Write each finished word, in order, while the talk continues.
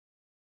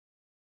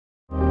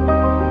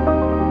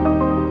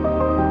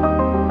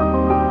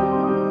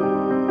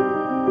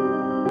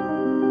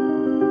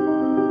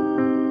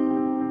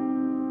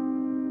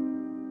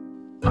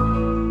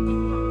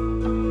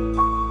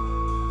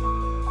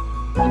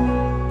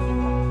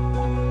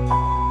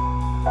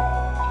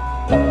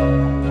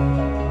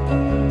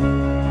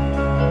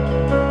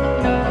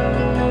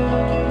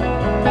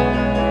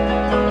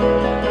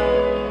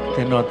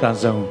တော်တန်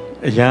ဆုံ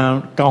အရန်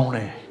ကောင်းတ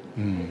ယ်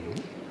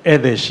ဧည့်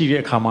သည်ရှိ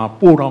တဲ့အခါမှာ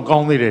ပိုတော်ကော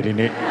င်းသေးတယ်ဒီ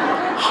နေ့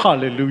ဟာ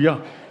လေလုယာ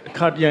အ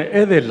ခါတည်းဧ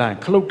ည့်သည်လိုင်း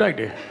ခလုတ်တိုက်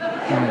တယ်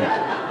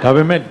ဒါ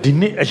ပေမဲ့ဒီ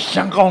နေ့အရ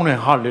န်ကောင်းတယ်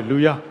ဟာလေလု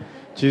ယာ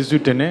ယေရှု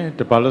တင်တယ်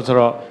တပါလို့ဆို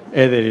တော့ဧ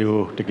ည့်သည်တွေ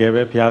ကိုတကယ်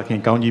ပဲဘုရားခင်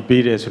ကောင်းကြီး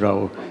ပေးတယ်ဆိုတော့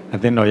အ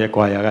သင်းတော်ရဲ့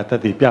ကွာရာကသ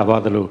က်သေပြ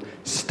သွားသလို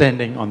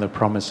standing on the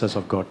promises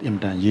of God အင်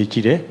တန်ရေးကြ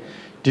ည့်တယ်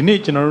ဒီနေ့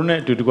ကျွန်တော်တို့ ਨੇ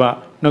အတူတူက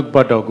နှုတ်ပ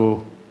တ်တော်ကို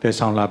သယ်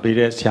ဆောင်လာပေး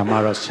တဲ့ဆရာမ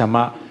တော်ဆရာမ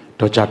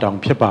ဒေါ်ကြတောင်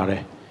ဖြစ်ပါတ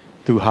ယ်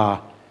သူဟာ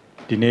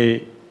ဒီနေ့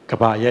က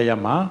မ္ဘာရဲ့ရ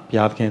မှာဘု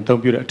ရားခင်အ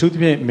သုံးပြုတဲ့အထူးသ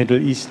ဖြင့်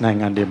Middle East နိုင်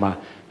ငံတွေမှာ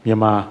မြ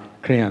န်မာ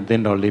ခရစ်ယာန်အသ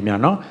င်းတော်လေးများ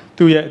နော်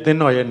သူရဲ့အသင်း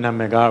တော်ရဲ့နာ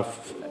မည်က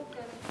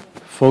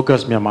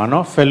focus မြန်မာ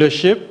နော်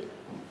fellowship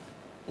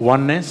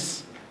oneness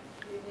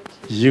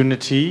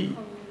unity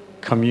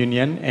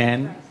communion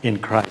and in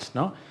Christ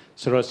နော်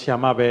ဆိုတော့ဆရာ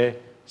မပဲ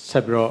ဆ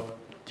က်ပြီးတော့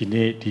ဒီ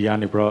နေ့ဒီက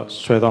နေပြီးတော့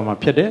ဆွဲသွားမှာ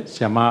ဖြစ်တယ်ဆ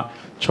ရာမ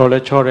ချော်တ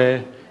ယ်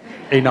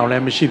အိမ်အောင်လ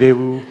ည်းမရှိသေး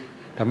ဘူး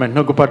ဒါပေမဲ့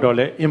နှုတ်ကပတ်တော်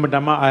လည်းအင်မတ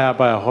န်မှအားရ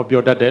ပါဟော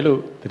ပြောတတ်တယ်လို့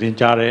သတင်း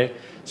ကြားတယ်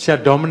ဆရာ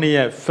ဒေါမနီ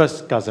ရဲ့ first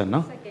cousin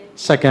နော်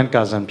second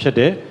cousin ဖြစ်တ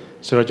ယ်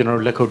ဆိုတော့ကျွန်တော်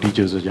တို့လက်ခုပ်တီး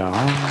ကြိုဆိုကြအော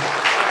င်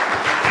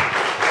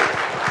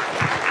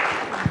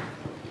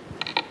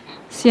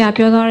ဆရာ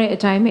ပြောသွားတဲ့အ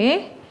တိုင်းပဲ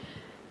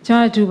ကျွန်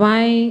တော်ဒူဘို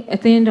င်းအ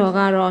သင်းတော်က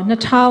တော့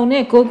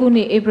2009ခု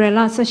နှစ်ဧပြီလ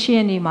18ရ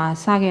က်နေ့မှာ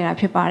စခဲ့တာ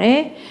ဖြစ်ပါတယ်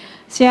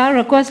ဆရာ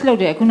request လုပ်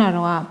တယ်ခုနက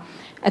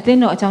အသင်း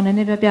တော်အကြောင်းနည်းန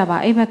ည်းပြပါ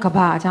အဲ့ဘက်က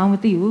ဘာအကြောင်းမ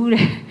သိဘူး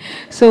တဲ့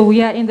so we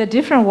are in the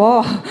different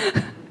world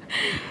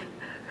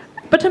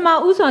ပထမ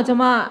ဦးစွာကျွ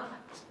န်မ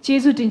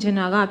ကျေးဇူးတင်ချင်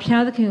တာကဘု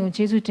ရားသခင်ကို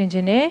ကျေးဇူးတင်ချ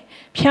င်တယ်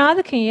ဘုရားသ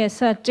ခင်ရဲ့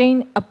certain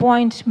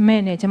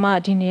appointment နဲ့ကျွန်မ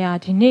ဒီနေရာ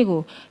ဒီနေ့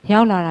ကို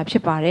ရောက်လာတာဖြ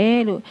စ်ပါတယ်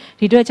လို့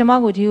ဒီအတွက်ကျွန်မ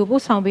ကိုဒီကို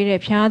ပို့ဆောင်ပေးတဲ့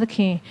ဘုရားသခ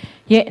င်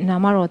ရဲ့နာ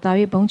မတော်တာ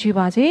၍ဘုန်းကြီး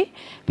ပါစေ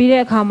ပြီး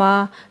တဲ့အခါမှာ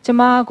ကျွန်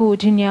မကို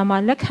ဒီနေရာမှာ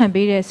လက်ခံ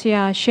ပေးတဲ့ဆ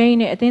ရာရှိန်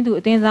နဲ့အသင်းသူ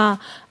အသင်းသား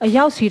အ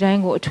ရောက်စီတို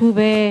င်းကိုအထူး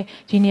ပဲ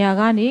ဒီနေရာ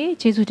ကနေ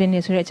ကျေးဇူးတင်နေ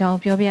ဆိုတဲ့အကြောင်း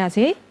ပြောပြရ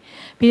စေ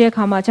ပြီးတဲ့အ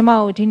ခါမှာကျွန်မ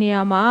ကိုဒီနေ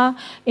ရာမှာ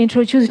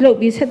introduce လုပ်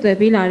ပြီးဆက်သွယ်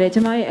ပေးလာတဲ့ကျွ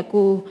န်မရဲ့အ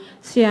ကို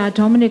ဆရာ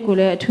ဒေါမနစ်ကို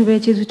လည်းအထူးပဲ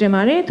ကျေးဇူးတင်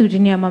ပါတယ်သူဒီ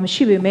နေရာမှာမ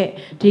ရှိပေမဲ့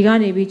ဒီက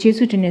နေပြီးကျေး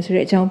ဇူးတင်နေဆို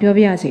တဲ့အကြောင်းပြော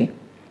ပြရစီ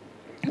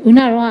ဦး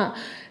နာတော့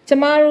ကျွ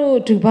န်မတို့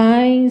ဒူဘို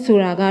င်းဆို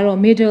တာကတော့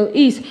Middle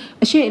East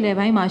အရှေ့အလယ်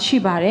ပိုင်းမှာရှိ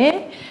ပါတယ်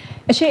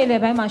အရှေ့အလ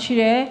ယ်ပိုင်းမှာရှိ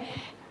တဲ့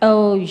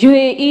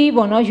UAE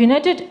ပေါ့နော်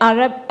United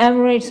Arab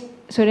Emirates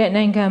ဆိုတဲ့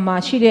နိုင်ငံမှာ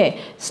ရှိတဲ့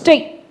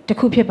stateတ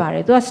ခုဖြစ်ပါတ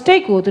ယ်သူက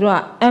state ကိုသူတို့က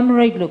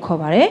emirate လို့ခေါ်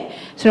ပါတယ်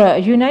ဆိုတော့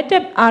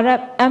United Arab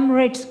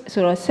Emirates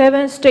ဆိုတော့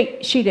7 state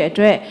ရှိတဲ့အ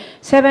တွက်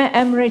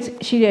7 emirates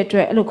ရှိတဲ့အတွ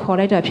က်အဲ့လိုခေါ်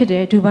လိုက်တာဖြစ်တ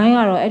ယ်ဒူဘိုင်းက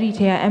တော့အဲ့ဒီ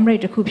ထဲက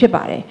emirate တခုဖြစ်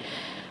ပါတယ်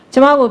ကျွ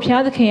န်မကိုဘု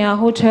ရားသခင်က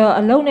hotel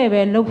အလုံးနဲ့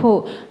ပဲလုပ်ဖို့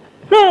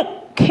လွှတ်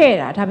ခဲ့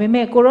တာဒါပေ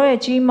မဲ့ကိုရောရဲ့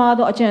ကြီးမား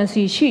သောအကြံ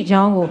စီရှိ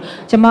ကြောင်းကို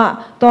ကျွန်မ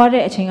သွား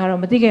တဲ့အချိန်က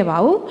တော့မသိခဲ့ပါ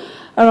ဘူး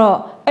အဲ့တော့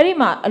အဲ့ဒီ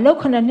မှာအလုပ်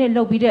9နှစ်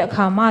လုပ်ပြီးတဲ့အ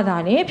ခါမှသာ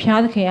လေဘု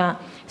ရားသခင်က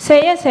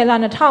10ရက်10လ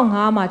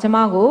2005မှာကျွန်မ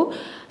ကို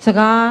စ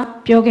ကား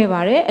ပြောခဲ့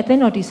ပါတယ်အသ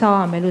င်းတော်တိဆောက်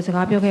ရမယ်လို့စ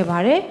ကားပြောခဲ့ပါ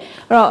တယ်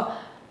အဲ့တော့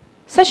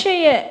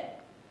18ရက်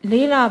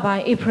4လပို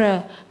င်း April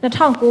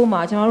 2009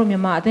မှာကျွန်တော်တို့မြ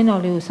န်မာအသင်း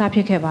တော်လေးကိုစဖြ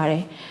စ်ခဲ့ပါတ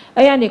ယ်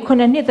အဲ့ရနေ9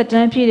နှစ်သက်တ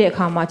မ်းပြည့်တဲ့အ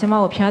ခါမှာကျွန်မ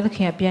ကိုဘုရားသခ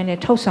င်ကပြန်လဲ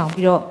ထုတ်ဆောင်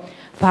ပြီးတော့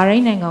ဘာရိ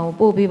န်းနိုင်ငံကို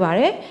ပို့ပေးပါတ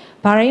ယ်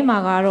ဘာရိန်းမှာ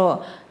ကတော့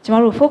ကျွန်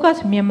တော်တို့ focus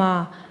မြန်မာ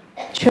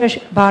church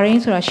ဘာရိ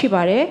န်းဆိုတာရှိ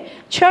ပါတယ်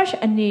church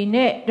အနေ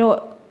နဲ့တော့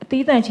အ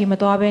သီးသန့်ကြီးမ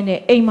သွားဘဲနဲ့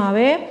အိမ်မှာ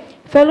ပဲ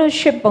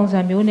fellowship ပုံစံ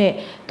မျိုးနဲ့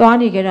သွား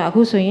နေကြတာအ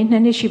ခုဆိုရင်2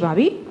နှစ်ရှိပါ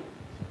ပြီ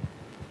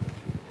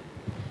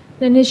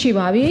2နှစ်ရှိ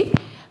ပါပြီ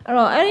အဲ့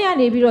တော့အဲ့ဒီက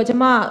နေပြီးတော့ကျွ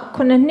န်မ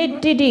9နှစ်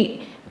တိတိ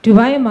ဒူ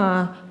ဘိုင်းမှာ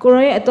ကို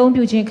ရောရဲ့အသုံး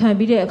ပြုခြင်းခံ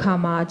ပြီးတဲ့အခါ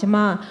မှာကျွန်မ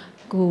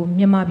ကို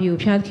မြန်မာပြည်ကို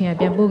ဖျားသခင်က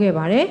ပြန်ပို့ခဲ့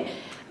ပါတယ်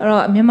အဲ့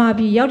တော့မြန်မာ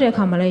ပြည်ရောက်တဲ့အ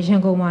ခါမှာလည်းရ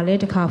န်ကုန်မှာလ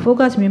ည်းတခါ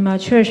Focus မြန်မာ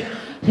Church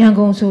ရန်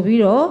ကုန်ဆိုပြီး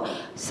တော့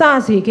စ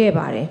စေခဲ့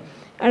ပါတယ်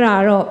အဲ့ဒါ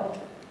တော့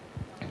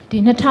ဒီ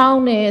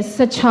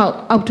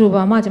2016အောက်တို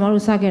ဘာမှာကျွန်တော်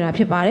တို့စခဲ့တာ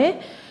ဖြစ်ပါတယ်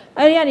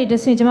အဲ့ဒီကနေတ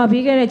ဆင့်ကျွန်မ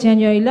ပြီးခဲ့တဲ့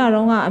January လ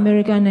တုန်းကအမေ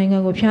ရိကန်နိုင်ငံ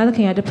ကိုဖျားသခ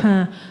င်ကတဖန်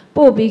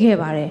ပို့ပေးခဲ့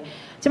ပါတယ်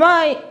ကျွန်မ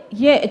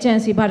ရဲ့အကြံ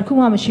စီဘာတစ်ခု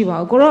မှမရှိပါ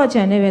ဘူးကိုရောအ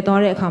ကြံနဲ့ပဲ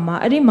သွားတဲ့အခါမှာ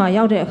အဲ့ဒီမှာ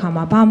ရောက်တဲ့အခါ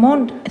မှာ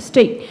Vermont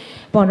State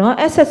ပေါ့နော်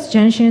Essex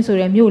Junction ဆို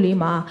တဲ့မြို့လေး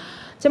မှာ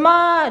ကျမ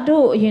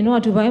တို့အရင်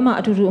တော့ဒူဘိုင်းမှာ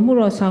အတူတူအမှု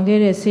တော်ဆောင်ခဲ့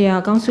တဲ့ဆရာ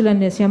ကောင်းဆူလက်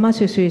နဲ့ဆရာမ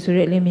ဆွေဆွေဆို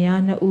တဲ့လင်မယား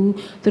2ဦး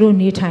သူတို့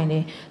နေထိုင်တ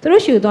ယ်သူ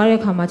တို့ရှူသွားတဲ့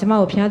အခါမှာကျမ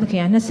ကိုဘုရားသခ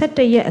င်က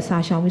21ရက်အစာ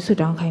ရှောင်ပြီးဆု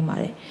တောင်းခိုင်းပါ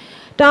တယ်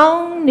တော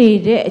င်းနေ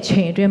တဲ့အချိ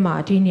န်အတွင်းမှာ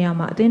ဒီနေရာ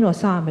မှာအသင်းတော်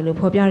စရမယ်လို့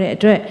ဖော်ပြတဲ့အ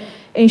တွက်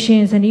အင်ရှ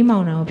င်ဇနီးမော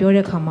င်နှံကိုပြော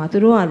တဲ့အခါမှာသူ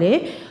တို့ကလည်း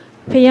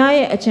ဖခင်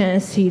ရဲ့အကြံ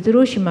စီသူ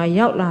တို့ရှိမှ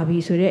ရောက်လာပြီ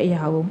ဆိုတဲ့အ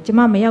ရာကိုကျမ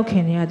မရောက်ခ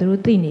င်တည်းကသူ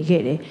တို့သိနေ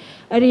ခဲ့တယ်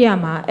အဲ့ဒီ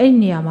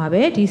နေရာမှာ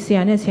ပဲဒီဆ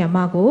ရာနဲ့ဆရာမ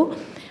ကို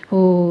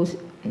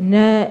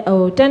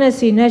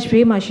Tennessee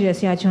Nashville မှာရှိတဲ့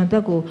ဆရာဂျွန်သ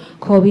က်ကို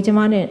ခေါ်ပြီးကျမ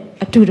နဲ့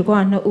အတူတကွ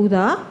2ဦး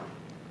သာ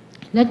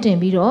လက်တင်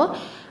ပြီးတော့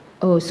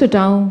ဆွတ်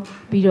တောင်း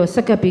ပြီးတော့ဆ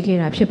က်ကပ်ပေးခဲ့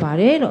တာဖြစ်ပါ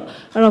တယ်လို့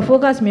အဲ့တော့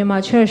Focus မြန်မာ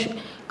Church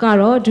က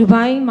တော့ဒူ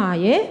ဘိုင်းမှာ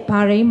ရယ်ဘာ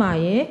ရိန်းမှာ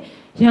ရယ်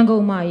ရန်ကု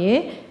န်မှာရယ်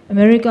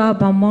America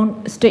Vermont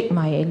State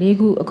မှာရယ်4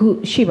ခုအခု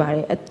ရှိပါတ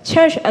ယ်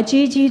Church အ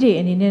ကြီးကြီးတွေ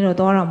အနေနဲ့တော့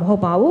သွားတာမဟု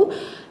တ်ပါဘူး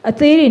အ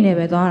သေးတွေနဲ့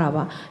ပဲသွားတာ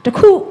ပါတ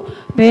ခု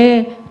ပဲ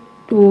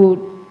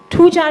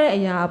ထူးခြားတဲ့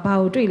အရာဘာ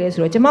ကိုတွေ့လဲဆို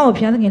တော့ကျမတို့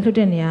ဘုရားသခင်လွတ်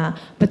တဲ့နေရာ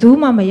ဘယ်သူ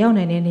မှမရောက်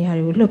နိုင်တဲ့နေရာ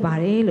တွေကိုလွတ်ပါ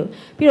တယ်လို့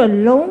ပြီးတော့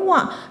လုံးဝ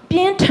ပြ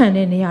င်းထန်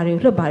တဲ့နေရာတွေ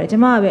ကိုလွတ်ပါတယ်ကျ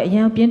မကပဲအရ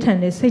င်ပြင်းထန်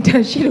တဲ့စိတ်ဓာ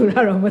တ်ရှိလို့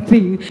တော့မသိ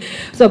ဘူး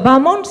ဆိုတော့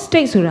Vermont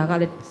State ဆိုတာက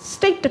လည်း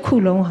state တစ်ခု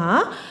လုံးဟာ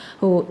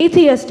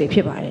atheist တွေဖြ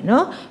စ်ပါတယ်เนา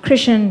ะ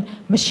Christian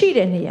မရှိ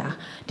တဲ့နေရာ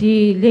ဒီ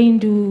လိန်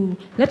တူ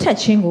လက်ထပ်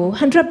ချင်းကို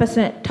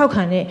 100% ထောက်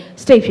ခံတဲ့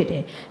state ဖြစ်တ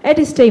ယ်အဲ့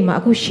ဒီ state မှာ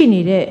အခုရှိ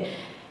နေတဲ့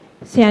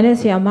ဆရာနဲ့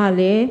ဆရာမ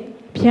လည်း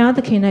ဘုရားသ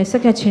ခင်၌စ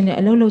က္ကပ်ခြင်းနဲ့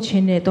အလုံးလုံးခြ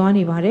င်းနဲ့သွား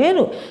နေပါတယ်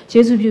လို့ယေ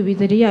ရှုပြုပြီး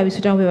တတိယပြီး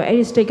ဆုတောင်းပေးပါအဲ့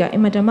ဒီ state ကအ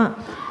င်မတန်မှ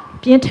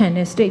ပြင်းထန်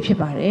တဲ့ state ဖြစ်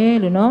ပါတယ်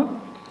လို့เนาะ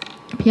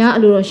ဘုရားအ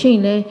လိုတော်ရှိရ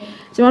င်လဲ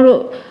ကျမ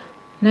တို့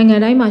နိုင်ငံ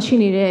တိုင်းမှာရှိ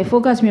နေတဲ့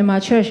Focus Myanmar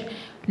Church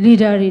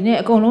leader တွေနဲ့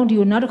အကုန်လုံးဒီ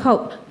ကိုနောက်တစ်ခေါက်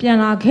ပြန်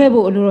လာခဲ့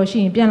ဖို့အလိုတော်ရှိ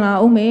ရင်ပြန်လာ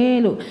အောင်မယ်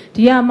လို့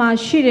ဒီဟာမှာ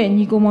ရှိတဲ့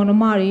ညီကိုမောင်နှ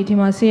မတွေဒီ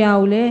မှာဆရာ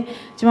ကိုလည်း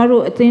ကျမ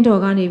တို့အသင်း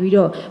တော်ကနေပြီး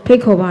တော့ဖိ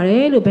တ်ခေါ်ပါတ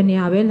ယ်လို့ဘယ်နေ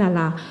ရာပဲ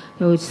လာ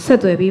ဆက်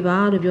သွယ်ပေးပါ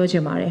လို့ပြောချ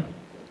င်ပါတယ်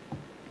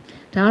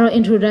ဒါကတော့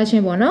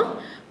introduction ပေါ့နော်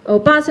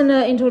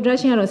personal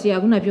introduction ကတော့ဆရာ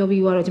ကပြော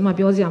ပြီးတော့ကျွန်မ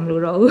ပြောစရာမလို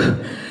တော့ဘူး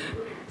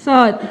ဆို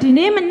တော့ဒီ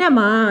နေ့မနက်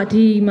မှာ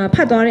ဒီမှာဖ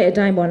တ်သွားတဲ့အ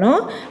တိုင်းပေါ့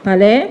နော်ဗာ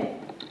လဲ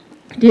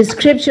ဒီ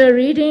scripture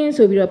reading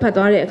ဆိုပြီးတော့ဖတ်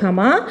သွားတဲ့အခါ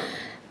မှာ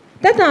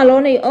သက်သာလော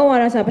နိဩဝါ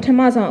ဒစာပထ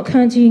မဆုံးအခ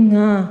န်းကြီး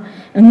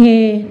9အင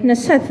ယ်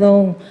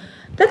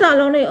23သက်သာ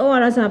လောနိဩဝါ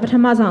ဒစာပထ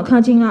မဆုံးအခ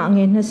န်းကြီး9အင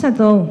ယ်23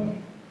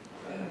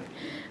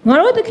ငါ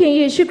တို့သခင်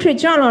ယေရှုခရစ်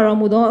ကြွလာတော်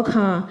မူသောအ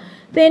ခါ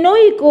သင်တို့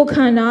၏ကိုယ်ခ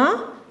န္ဓာ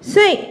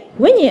စိတ်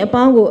ဝိညာဉ်အ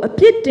ပေါင်းကိုအ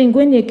ပြစ်တင်ခွ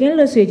င့်နှင့်ကင်း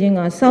လွတ်စေခြင်းက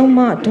စောင့်မ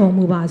တော်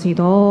မူပါစေ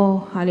သော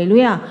ဟာလေလု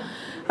ယာ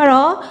အဲ့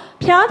တော့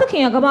ဖျားသခ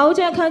င်ကကပ္ပဦး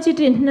ကျမ်းအခန်းကြီး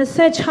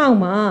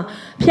26မှာ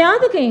ဖျား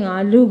သခင်က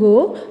လူကို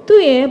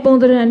သူ့ရဲ့ပုံ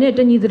သဏ္ဍာန်နဲ့တ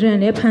ညီသဏ္ဍာန်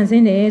နဲ့ဖန်ဆ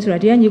င်းတယ်ဆိုတာ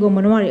တရားညီကိုမ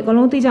နှမတွေအကုန်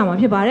လုံးသိကြမှာ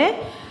ဖြစ်ပါတယ်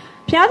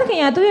ဖျားသခင်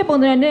ကသူ့ရဲ့ပုံ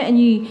သဏ္ဍာန်နဲ့အ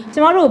ညီကျ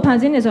မတို့ဖန်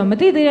ဆင်းတယ်ဆိုတော့မ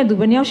သိသေးတဲ့သူ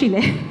ဘယ်နှယောက်ရှိ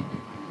လဲ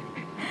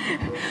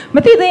မ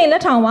သိသေးရင်လ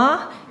က်ထောင်ပါ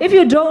if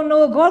you don't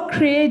know God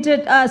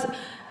created us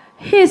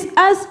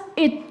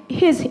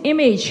his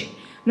image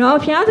နော်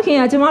ဖျားသခင်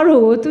ကကျမ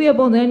တို့ကိုသူ့ရဲ့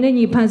ပုံသဏ္ဍာန်နဲ့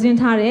ညီဖန်ဆင်း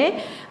ထားတယ်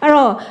အဲ့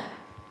တော့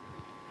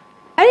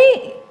အဲ့ဒီ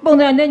ပုံ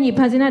စံနဲ့ညီဖ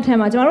န်ဆင်းတဲ့ထဲ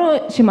မှာကျမတို့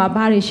ရှင်မှာ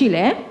ဘာတွေရှိ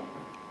လဲ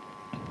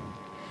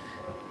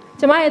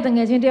ကျမရဲ့တင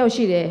ယ်ချင်းတယောက်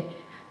ရှိတယ်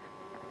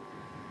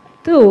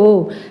သူ့ကို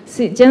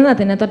ကျန်းစာ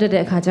တင်နဲ့တွတ်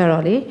တဲ့အခါကျ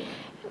တော့လေ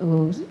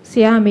ဆ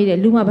ရာမေးတယ်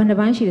လူမှာဘယ်နှ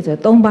ပိုင်းရှိလဲဆို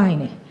တော့3ပိုင်း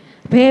နဲ့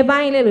ဘယ်ပို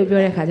င်းလဲလို့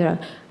ပြောတဲ့အခါကျတော့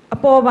အ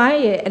ပေါ်ပိုင်း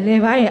ရဲ့အလ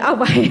ယ်ပိုင်းရဲ့အောက်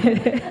ပိုင်းရဲ့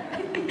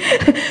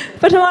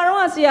ပထမ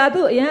တော့ဆရာ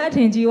သူ့အရန်အထ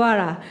င်ကြီးသွား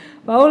တာ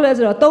ဘာလို့လဲ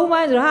ဆိုတော့3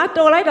ပိုင်းဆိုတော့ဟာ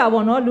တော်လိုက်တာ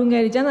ပေါ့နော်လူင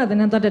ယ်တွေကျန်းစာတင်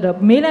နဲ့တွတ်တဲ့တော့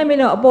မေးလိုက်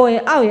တော့အပေါ်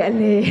ရဲ့အောက်ရဲ့အ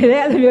လယ်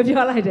ရဲ့အဲ့လိုမျိုး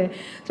ပြောလိုက်တယ်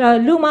ဆိုတော့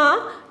လူမှာ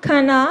ခ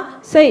န္ဓာ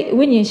စိတ်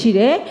ဝိညာဉ်ရှိတ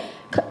ယ်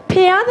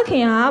ဖျားသခ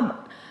င်က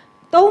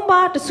3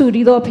ပါးတဆူတ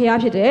ည်းသောဖျား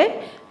ဖြစ်တယ်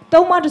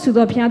3ပါးတဆူ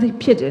သောဖျား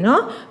ဖြစ်တယ်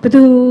နော်ဘ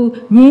သူ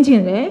ငင်းကျ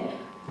င်လဲ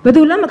ဘ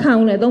သူလက်မခံ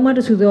ဘူးလေ3ပါးတ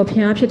ဆူသော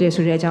ဖျားဖြစ်တယ်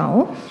ဆိုတဲ့အကြောင်း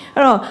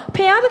အဲ့တော့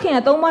ဖျားသခင်က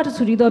3ပါးတ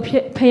ဆူတည်းသော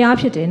ဖျား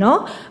ဖြစ်တယ်နော်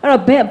အဲ့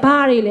တော့ဘာ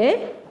တွေလဲ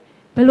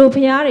ဘယ်လို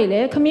ဖျားတွေလဲ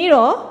ခမည်း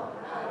တော်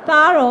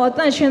သားတော်တ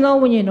န်ရှင်သော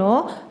ဝိညာဉ်တော်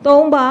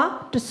3ပါး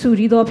တဆူ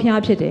တည်းသောဖျား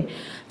ဖြစ်တယ်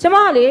ကျမ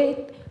လေ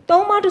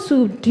3ပါးတဆူ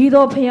ဒီ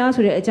သောဖျား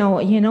ဆိုတဲ့အကြောင်း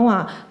ကိုအရင်တော့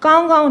ကော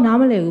င်းကောင်းနား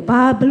မလည်ဘူး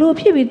ဘာဘလို့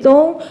ဖြစ်ပြီး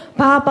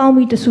ဘာပေါင်း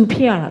ပြီးတဆူဖြ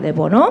စ်ရတာလဲ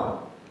ပေါ့နော်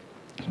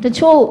တ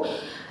ချို့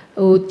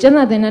ကျန်း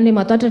စာသင်တန်းတွေ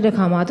မှာတွတ်တဲ့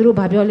ခါမှာသူတို့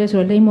ဘာပြောလဲဆို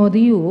တော့လိမ္မော်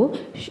သီးကို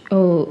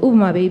ဥပ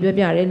မာပေးပြော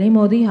ပြတယ်လိမ္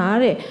မော်သီးဟာ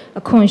တဲ့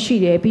အခွန်ရှိ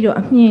တယ်ပြီးတော့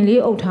အမြင့်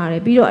လေးအုပ်ထားတ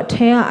ယ်ပြီးတော့အ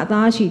ထဲကအ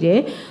သားရှိတယ်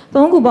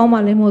3ခုပေါင်းမှ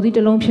လိမ္မော်သီးတ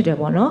စ်လုံးဖြစ်တယ်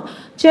ပေါ့နော်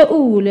ကျက်ဥ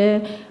ကိုလည်း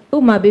ဥ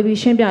ပမာပေးပြီး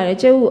ရှင်းပြတယ်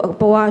ကျက်ဥ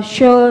ပေါ်က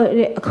ရှော့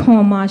တဲ့အခွ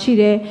န်မှာရှိ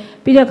တယ်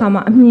ပြီးတဲ့ခါ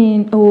မှာအမြင့်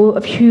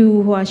အဖြူ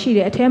ရှိတ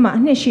ယ်အထဲမှာ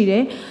အနှစ်ရှိတ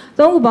ယ်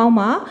3ခုပေါင်း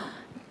မှ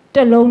တ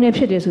စ်လုံးနဲ့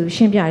ဖြစ်တယ်ဆိုပြီး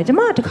ရှင်းပြတယ်ကျွန်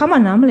မတစ်ခါမှ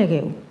နားမလည်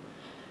ခဲ့ဘူး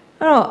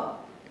အဲ့တော့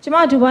ကျမ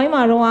ဒူဘိုင်း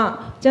မှာတော့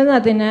ကျန်းစာ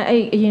သင်တန်း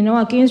အရင်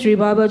တော့ King's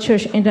Revival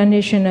Church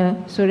International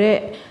ဆိုတဲ့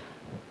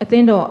အသ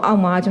င်းတော်အော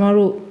က်မှာကျမ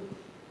တို့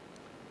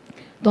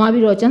သွား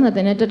ပြီးတော့ကျန်းစာသ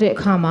င်တန်းတက်တဲ့အ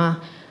ခါမှာ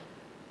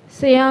ဆ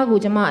ရာကို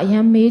ကျမအရ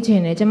န်မေးချင်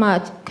တယ်ကျမ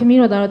ခမည်း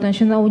တော်သားတော်တန်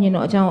ရှင်သောဝိညာဉ်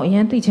တော်အကြောင်းကိုအရ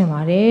န်သိချင်ပါ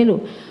တယ်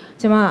လို့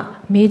ကျမ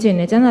မေးချင်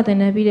တယ်ကျန်းစာသင်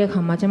တန်းပြီးတဲ့အခါ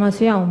မှာကျမဆ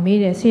ရာကိုမေး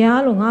တယ်ဆရာ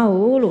လို့ငါ့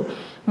ကိုလို့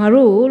ငါ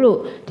တို့လို့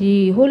ဒီ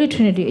Holy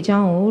Trinity အကြော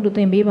င်းကိုလို့သ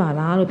င်ပေးပါ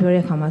လားလို့ပြော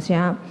တဲ့အခါမှာဆ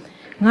ရာ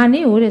ငါ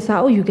နေ့ကိုတဲ့စာ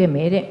အုပ်ယူခဲ့မ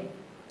ယ်တဲ့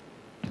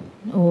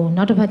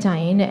နောက်တစ်ဖက်ကျ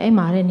ရင်တဲ့အဲ့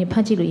မှာတဲ့နေဖ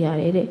တ်ကြည့်လို့ရ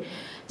တယ်တဲ့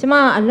ကျမ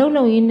အလုံး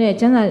လုံးရင်းနဲ့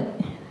ကျန်းစာ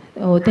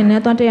သင်တ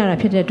န်းသွားတက်ရတာ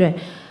ဖြစ်တဲ့အတွက်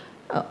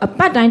အပ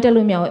တ်တိုင်းတက်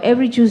လို့မရဘူး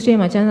every Tuesday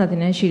မှာကျန်းစာသင်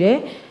တန်းရှိတယ်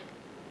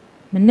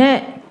မနေ့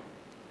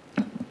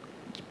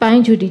ပို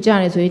င်းဂျူတီကြ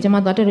တယ်ဆိုရင်ကျမ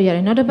သွားတက်လို့ရတ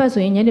ယ်နောက်တစ်ပတ်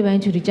ဆိုရင်ညနေပို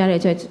င်းဂျူတီကြတဲ့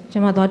အချိန်ကျ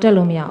မသွားတက်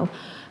လို့မရဘူး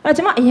အဲ့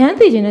ကျမအရန်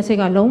သိချင်တဲ့စိတ်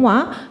ကလုံးဝ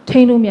ထိ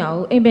န်းလို့မရ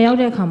ဘူးအိမ်ပြန်ရောက်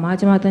တဲ့အခါမှာ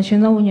ကျမတန်ရှင်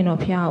သောဝိညာဉ်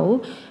တော်ဖျားကို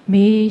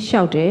မေး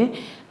လျှောက်တယ်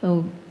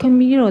ခမ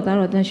ည်းတော်သား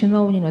တော်တန်ရှင်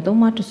သောဝိညာဉ်တော်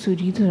3ပါးတဆူ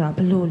တည်းဆိုတာဘ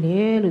ယ်လိုလဲ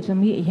လို့သ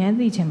မီးအရန်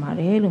သိချင်ပါ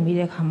တယ်လို့မေး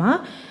တဲ့အခါမှာ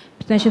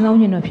တန်ရှင်သောဝိ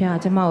ညာဉ်တော်ဖျားက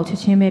ကျမကိုချက်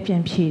ချင်းပဲပြ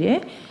န်ဖြေတယ်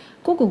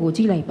ကိုကြ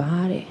ည့်လိုက်ပါ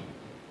တဲ့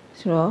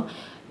ဆိုတော့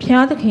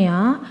ဖျားသခင်က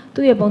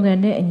သူ့ရဲ့ပုံစံ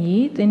နဲ့အညီ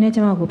သင်နဲ့ကျ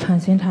မကိုဖန်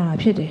ဆင်းထားတာ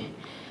ဖြစ်တယ်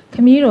ခ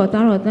မည်းတော်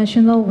သားတော်တန်ရှ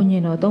င်သောဝိညာ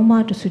ဉ်တော်3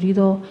ပါးတဆူတည်း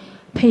သော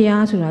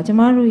ဖျားဆိုတာကျ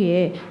မတို့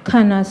ရဲ့ခ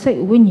န္ဓာစိတ်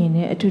ဝိညာဉ်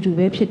နဲ့အတူတူ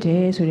ပဲဖြစ်တ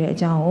ယ်ဆိုတဲ့အ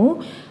ကြောင်းကို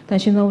တန်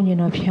ရှင်သောဝိညာဉ်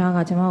တော်ဖျားက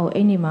ကျမကို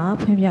အဲ့ဒီမှာ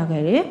ဖွင့်ပြ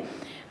ခဲ့တယ်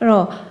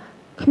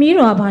ခမီး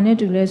တော်ကဘာနဲ့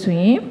တူလဲဆို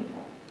ရင်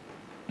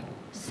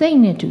စိတ်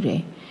နဲ့တူတ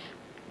ယ်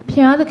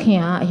ဖျားသခင်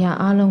ကအရာ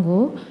အလုံး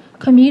ကို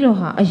ခမီးတော်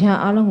ဟာအရာ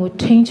အလုံးကို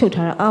ထိန်းချုပ်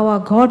ထားတာ our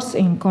God's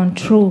in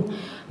control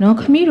နော်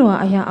ခမီးတော်က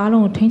အရာအ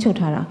လုံးကိုထိန်းချုပ်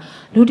ထားတာ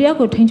လူတယောက်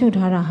ကိုထိန်းချုပ်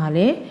ထားတာဟာ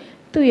လေ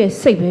သူ့ရဲ့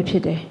စိတ်ပဲဖြ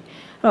စ်တယ်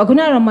ခု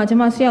နကတော့မှကျွ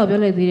န်မဆရာကိုပြော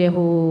လိုက်သေးတယ်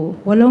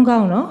ဝလုံးကော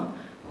င်းနော်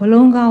ဝ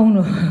လုံးကောင်း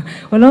လို့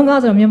ဝလုံးကော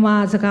င်းဆိုမြန်မာ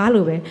စကား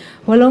လိုပဲ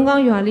ဝလုံးကော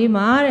င်းရွာလေး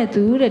မှာတဲ့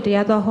သူတဲ့တ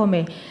ရားတော်ဟောမ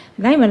ယ်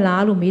လိုက်မ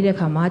လားလို့မေးတဲ့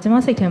ခါမှာကျွန်မ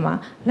စိတ်ထဲမှာ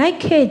လိုက်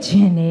ခဲ့ခြ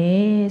င်း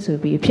နဲ့ဆို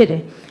ပြီးဖြစ်တ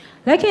ယ်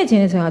လိုက်ခဲ့ခြ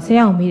င်းနဲ့ဆိုတာဆ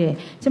ရာအောင်မေးတယ်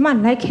ကျွန်မ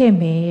လိုက်ခဲ့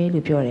မယ်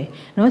လို့ပြောတယ်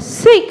နော်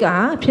စိတ်က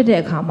ဖြစ်တဲ့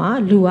အခါမှာ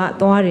လူက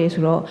သွားတယ်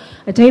ဆိုတော့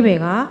အတိတ်ဘယ်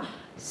က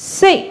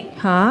စိတ်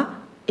ဟာ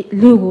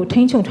လူကို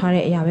ထိန်းချုပ်ထား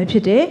တဲ့အရာပဲဖြ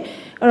စ်တယ်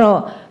အဲ့တော့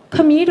ခ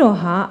မည်းတော်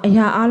ဟာအ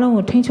ရာအလုံး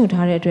ကိုထိန်းချုပ်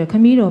ထားတဲ့အတွက်ခ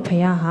မည်းတော်ဖခ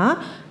င်ဟာ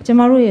ကျ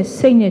မတို့ရဲ့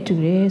စိတ်နဲ့တူ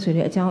တယ်ဆို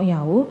တဲ့အကြောင်းအရာ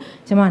ကို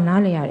ကျမ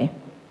နားလည်ရတယ်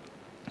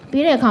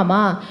ပြီးတဲ့အခါ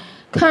မှာ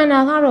ခန္ဓာ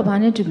ကတော့ဘာ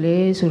နဲ့တူလဲ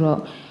ဆိုတော့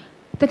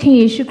သခင်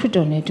ယေရှုခရစ်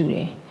တော်နဲ့တူတ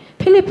ယ်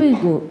ဖိလိပ္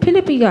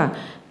ပိက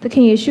သခ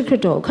င်ယေရှုခရ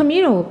စ်တော်ခမ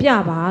ည်းတော်ကိုပြ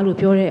ပါလို့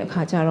ပြောတဲ့အ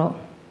ခါကျတော့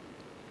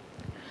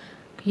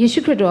ယေရှု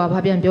ခရစ်တော်ကဘာ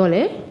ပြန်ပြော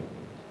လဲ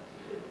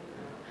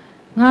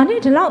ငါနဲ့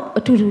ဒီလောက်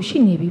အတူတူရှိ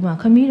နေပြီးမှ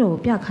ခမည်းတော်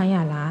ကိုပြခိုင်းရ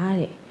လား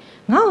တဲ့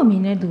ငါ့ကိုမြ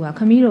င်တဲ့သူက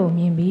ခမည်းတော်ကို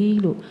မြင်ပြီ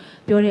လို့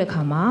ပြောတဲ့အ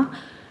ခါမှာ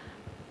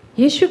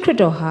ယေရှုခရစ်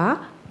တော်ဟာ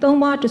သုံး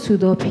ပါးတဆူ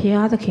သောဘု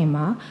ရားသခင်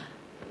မှာ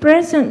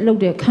present လုပ်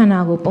တဲ့ခန္ဓာ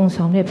ကိုပုံ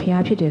ဆောင်တဲ့ဘု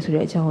ရားဖြစ်တယ်ဆို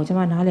တဲ့အကြောင်းကိုကျွန်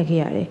မနားလည်ခဲ့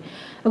ရတယ်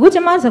အခုကျွ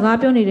န်မစကား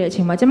ပြောနေတဲ့အ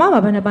ချိန်မှာကျွန်မဘာ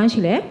ဘယ်နှပိုင်းရှိ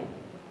လဲ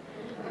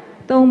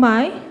သုံးပို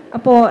င်းအ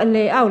ပေါ်အလ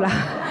ယ်အောက်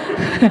လား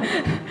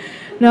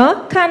နော်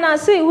ခန္ဓာ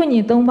စိတ်ဝိညာ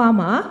ဉ်သုံးပါး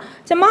မှာ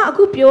ကျွန်မအ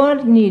ခုပြော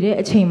နေတဲ့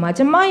အချိန်မှာ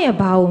ကျွန်မရဲ့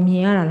ဘာကိုမြ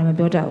င်ရတာလဲမ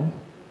ပြောတတ်ဘူး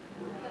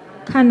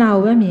ခန္ဓာ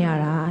ကိုပဲမြင်ရ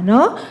တာเน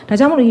าะဒါ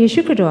ကြောင့်မလို့ယေ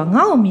ရှုခရစ်တော်က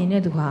ငါ့ကိုမြင်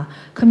တဲ့သူဟာ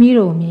ခမည်း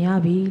တော်ကိုမြင်ရ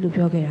ပြီလို့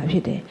ပြောခဲ့တာဖြ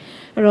စ်တယ်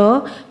အဲ့တော့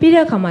ပြီး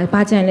တဲ့အခါမှာ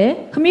ဘာကြံလဲ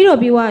ခမည်းတော်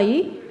ပြီးွား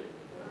ကြီး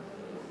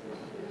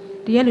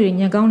ဒီရက်လူတွေ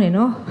ညံကောင်းတယ်เ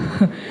นาะ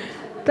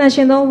တန်ရှ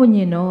င်သောဝိ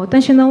ညာဉ်တော်က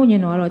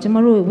တော့ကျမ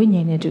တို့ဝိ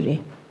ညာဉ်နဲ့တူတယ်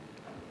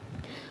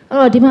အဲ့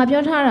တော့ဒီမှာ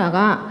ပြောထားတာက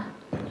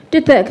တ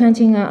စ်သက်အခန်း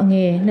ကြီးကအင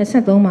ယ်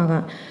23မှာက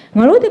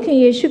ငါတို့သခင်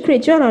ယေရှုခရ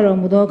စ်ကြွလာတော်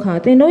မူသောအခါ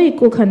သင်တို့၏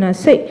ကိုယ်ခန္ဓာ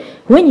စိတ်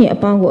ဝိညာဉ်အ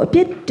ပေါင်းကိုအပြ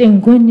စ်တင်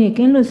ခွင့်နှင့်က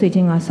င်းလွတ်စေခြ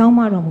င်းကစောင့်မ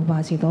တော်မူပါ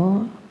စေသော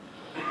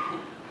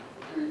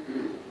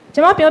ကျွ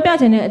န်မပြောပြ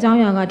ခြင်းတဲ့အကြောင်း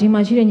အရာကဒီ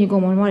မှာရှိတဲ့ညီကော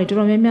င်မောင်တွေတော်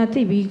တော်များများ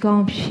သိပြီးကော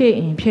င်းဖြစ်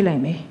ရင်ဖြစ်လို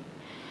က်မယ်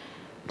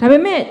ဒါပေ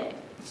မဲ့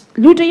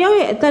လူတစ်ယောက်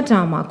ရဲ့အသက်တာ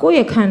မှာကိုယ့်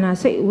ရဲ့ခန္ဓာ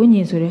စိတ်ဝိ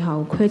ညာဉ်ဆိုတဲ့ဟာ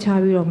ကိုခွဲခြား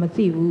ပြီးတော့မ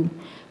သိဘူး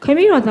ခမ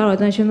ည်းတော်သားတော်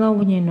တန်ရှင်သော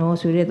ဝိညာဉ်တော်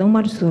ဆိုတဲ့သုံး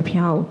ပါးတဆူ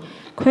ဖျားကို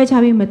ခွဲ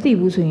ခြားပြီးမသိ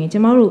ဘူးဆိုရင်ကျ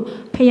မတို့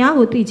ဖျား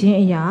ကိုသိခြင်း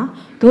အရာ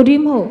ဒို့ဒီ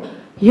မဟုတ်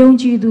ယုံ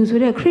ကြည်သူဆို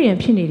တဲ့ခရိယန်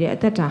ဖြစ်နေတဲ့အ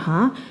တ္တဟာ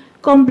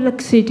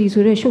complexity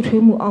ဆိုတဲ့ရှုပ်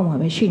ထွေးမှုအောက်မှာ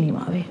ပဲရှိနေ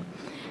မှာပဲ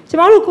ကျ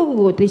မတို့ကိုယ့်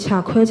ကိုယ်ကိုတေချာ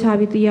ခွဲခြား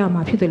ပြီးသိရ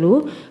မှာဖြစ်တယ်လို့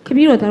ခမ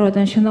ည်းတော်သားတော်တ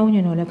န်ရှင်သောဝိညာ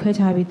ဉ်တော်လည်းခွဲ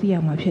ခြားပြီးသိရ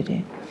မှာဖြစ်တ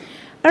ယ်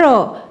အဲ့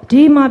တော့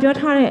ဒီမှာပြော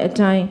ထားတဲ့အ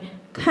တိုင်း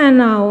ခန္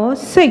ဓာရော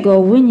စိတ်ရော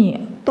ဝိညာဉ်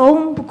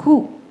သုံးခု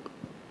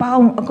ပေါ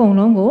င်းအကုန်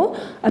လုံးကို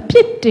အပြ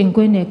စ်တင်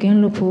ခွင့်နဲ့ကင်း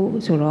လွတ်ဖို့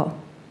ဆိုတော့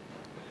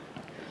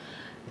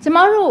ကျမ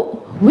တို့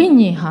ဝိ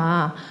ညာဉ်ဟာ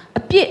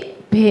အပြစ်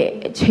ဘယ်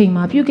အချိန်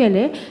မှာပြုခဲ့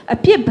လဲအ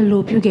ပြစ်ဘယ်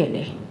လိုပြုခဲ့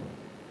လဲ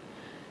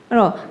အဲ့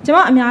တော့ကျမ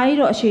အများကြီး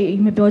တော့အရှိ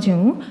မပြောချင်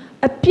ဘူး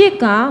အပြစ်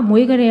က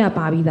မွေးကလေးက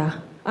ပါပြီးသား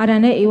အာဒံ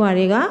နဲ့အေဝါ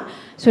တွေက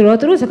ဆိုတော့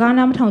သူတို့စကား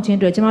နားမထောင်ခြင်း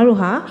အတွက်ကျမတို့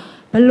ဟာ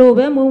ဘယ်လို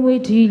ပဲ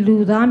မွေးဒီလူ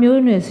သား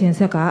မျိုးနွယ်စဉ်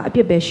ဆက်ကအပြ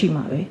စ်ပဲရှိ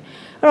မှာပဲ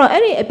အဲ့တော့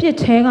အဲ့ဒီအပြစ်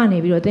ထဲကနေ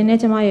ပြီးတော့သင်နဲ့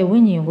ကျမရဲ့ဝိ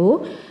ညာဉ်ကို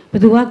ဘ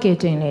ယ်သူကကယ်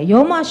တင်လဲ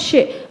ယောမ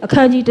8အခ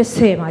န်းကြီး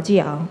10မှာကြ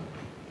ည့်အောင်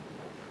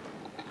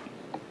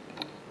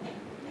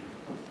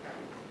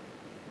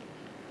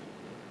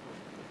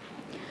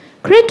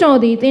ခရစ်တော်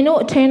သည်သင်တို့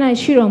အထဲ၌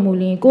ရှိတော်မူ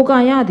လျှင်ကိုယ်ကာ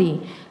ယသည်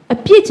အ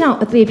ပြစ်ကြောင့်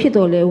အသေးဖြစ်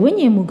တော်လဲဝိ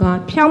ညာဉ်မူကား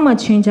ဖြောင့်မတ်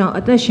ခြင်းကြောင့်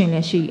အသက်ရှင်လ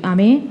ည်းရှိအာ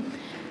မင်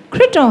ခ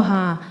ရစ်တော်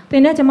ဟာသ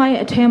င်နဲ့ကျမရဲ့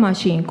အထဲမှာ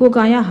ရှိရင်ကိုယ်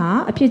ကာယဟာ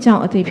အပြစ်ကြော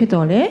င့်အသေးဖြစ်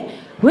တော်လဲ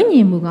ဝိညာ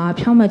ဉ်မူကား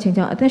ဖြောင့်မတ်ခြင်း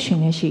ကြောင့်အသက်ရှင်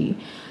လည်းရှိ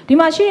ဒီ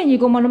မှာရှိတဲ့ညီ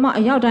ကောင်မတို့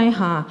အရောက်တိုင်း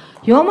ဟာ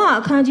ယောမ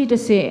အခန်းကြီး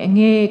10အင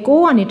ယ်9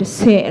ကနေ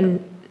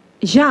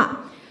10အရ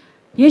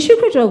ယေရှု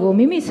ခရစ်တော်ကို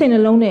မိမိစိတ်နှ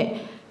လုံးနဲ့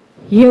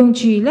ယုံ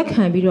ကြည်လက်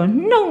ခံပြီးတော့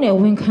နှုတ်နဲ့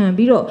ဝန်ခံ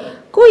ပြီးတော့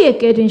ကိုယ့်ရဲ့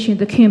ကယ်တင်ရှင်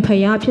သခင်ဖ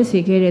ခင်ဖြစ်စေ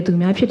ခဲ့တဲ့သူ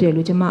များဖြစ်တယ်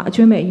လို့ကျွန်မအ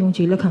ကျွမ်းမဲ့ယုံကြ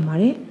ည်လက်ခံပါ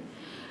တယ်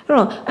အဲ့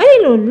တော့အဲ့ဒီ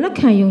လိုလက်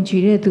ခံယုံကြ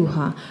ည်တဲ့သူ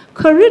ဟာ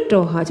ခရစ်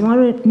တော်ဟာကျွန်တော်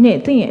တို့နဲ့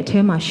သင်ရဲ့အထဲ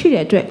မှာရှိ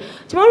တဲ့အတွက်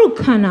ကျွန်တော်တို့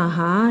ခန္ဓာ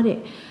ဟာတဲ့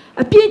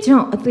အပြစ်ကြော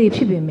င့်အသေးဖြ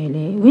စ်ပေမဲ့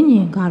လေဝိ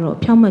ညာဉ်ကတော့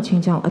ဖြောင့်မတ်ခြ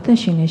င်းကြောင့်အသက်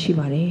ရှင်နေရှိ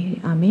ပါတယ်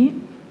အာမင်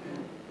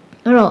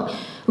အဲ့တော့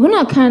ခုန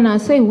ခန္ဓာ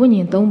စိတ်ဝိ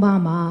ညာဉ်၃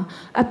ပါးမှာ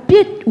အပြ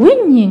စ်ဝိ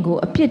ညာဉ်ကို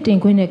အပြစ်တင်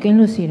ခွင့်နဲ့ကင်း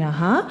လွတ်စေတာ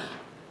ဟာ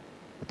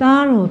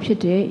သားတော်ဖြစ်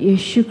တဲ့ယေ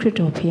ရှုခရစ်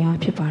တော်ဖခင်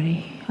ဖြစ်ပါတ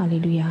ယ်ဟာလေ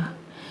လုယာ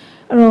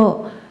အဲ့တော့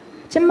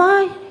ကျမ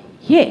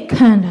ရဲ့ခ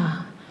န္ဓာ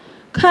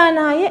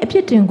ရဲ့အပြ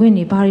စ်တင်ခွင့်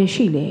တွေဘာတွေ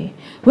ရှိလဲ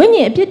ဝိ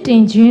ညာဉ်အပြစ်တ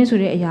င်ခြင်းဆို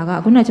တဲ့အရာက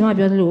ခုနကကျမ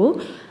ပြောသလို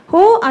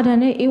ဟိုးအာဒံ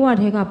နဲ့အေဝါ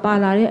ထဲကပါ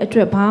လာတဲ့အတွ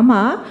က်ဘာမှ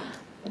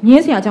င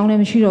င်းစရာအကြောင်းလ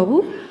ည်းမရှိတော့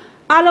ဘူး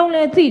အားလုံးလ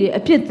ည်းသိတယ်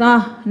အပြစ်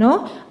သားနော်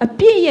အ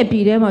ပြစ်ရဲ့ပြ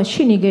ည်ထဲမှာ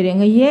ရှိနေခဲ့တယ်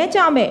ငရဲကြ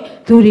မဲ့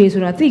သူတွေ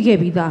ဆိုတာသိခဲ့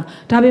ပြီးသား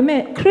ဒါပေမဲ့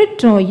ခရစ်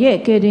တော်ရဲ့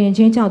ကယ်တင်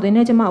ခြင်းကြောင့်သင်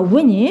နဲ့ကျမ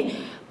ဝိညာဉ်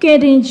ကဲ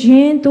တင်ခြ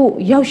င်းတို့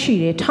ရောက်ရှိ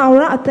တယ်ထာဝ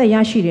ရအသက်ရ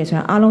ရှိတယ်ဆို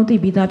တာအားလုံးသိ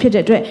ပြီးသားဖြစ်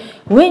တဲ့အတွက်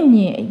ဝိ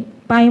ညာဉ်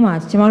ပိုင်းမှာ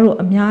ကျမတို့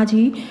အများ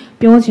ကြီး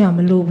ပြောစရာမ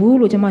လိုဘူး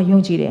လို့ကျမယုံ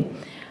ကြည်တယ်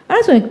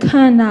အဲ့ဒါဆိုရင်ခ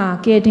န္ဓာ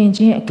ကဲတင်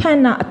ခြင်းခန္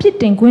ဓာအဖြစ်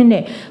တင်ခွင့်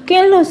နဲ့က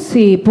င်းလွတ်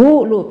စေဖို့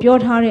လို့ပြော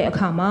ထားတဲ့အ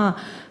ခါမှာ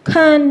ခ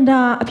န္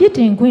ဓာအဖြစ်တ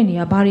င်ခွင့်တွေ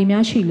ကဘာတွေ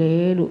များရှိလဲ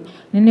လို့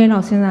နည်းနည်း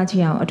တော့စဉ်းစားကြ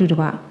ည့်အောင်အတူတ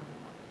ပါ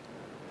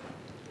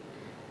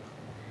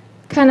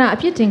ခန္ဓာအ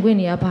ဖြစ်တင်ခွင့်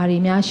တွေကဘာတွေ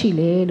များရှိ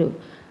လဲလို့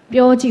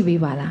ပြောကြည့်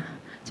ပေးပါလား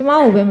ကျမ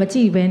ကိုပဲမကြ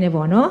ည့်ဘဲနဲ့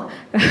ပေါ့နော်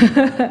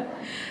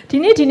ဒီ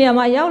နေ့ဒီနေရာ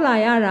မှာရောက်လာ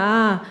ရတာ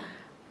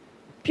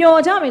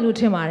ပျော်ကြမယ်လို့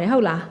ထင်ပါတယ်ဟု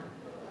တ်လား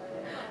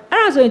အဲ့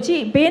ဒါဆိုရင်ကြ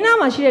ည့်ဘေးနား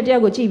မှာရှိတဲ့တယော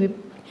က်ကိုကြည့်ပြီး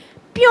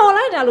ပျော်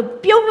လိုက်တာလို့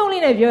ပြုံးပြုံး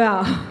လေးနဲ့ပြောရအော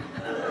င်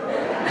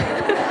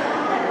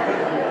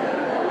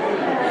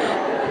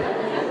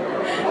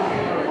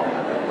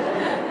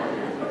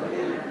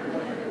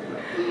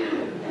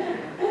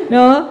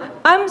နော်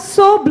I'm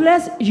so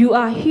blessed you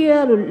are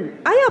here လို့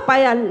အားရပါ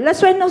ရလက်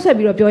ဆွဲနှုတ်ဆက်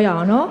ပြီးတော့ပြောရအော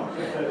င်နော်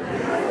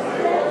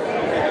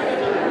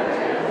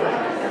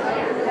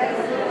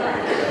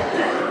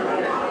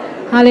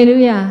ဟာလေလု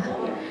ယာ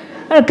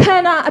အဲ့ခ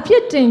န္ဓာအဖြ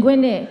စ်တင်ခွင့်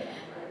နဲ့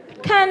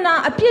ခန္ဓာ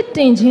အဖြစ်တ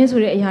င်ခြင်းဆို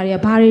တဲ့အရာတွေက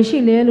ဘာတွေရှိ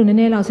လဲလို့နည်း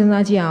နည်းလောက်စဉ်း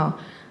စားကြည့်အောင်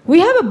we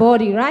have a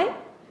body right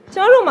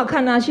ကျွန်တော်တို့မှာခ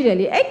န္ဓာရှိတယ်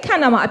လေအဲ့ခန္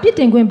ဓာမှာအဖြစ်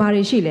တင်ခွင့်ဘာ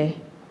တွေရှိလဲ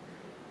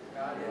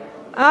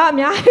အ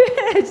များ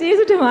ကြီးကျေး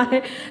ဇူးတင်ပါတ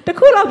ယ်တ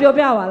ခုလောက်ပြော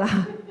ပြပါလား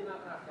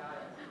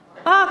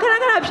ခဏ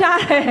ဖြား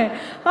တယ်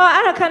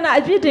အဲ့ဒါခန္ဓာ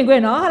အဖြစ်တင်ခွ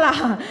င့်နော်ဟုတ်လား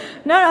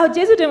နောက်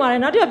ကျေးဇူးတင်ပါတယ်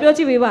နောက်တစ်ခါပြော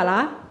ကြည့်ပေးပါ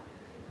လား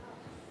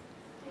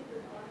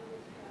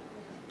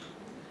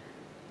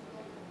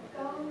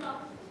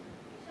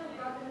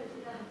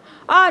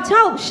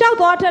6ရှောက်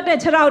သွားတတ်တဲ့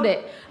ခြေထောက်တဲ့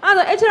အဲ့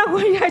ဒါအဲ့ခြေထောက်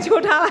ကိုရိုက်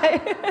ချိုးထားလိုက်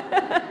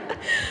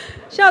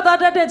ရှောက်သွား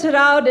တတ်တဲ့ခြေ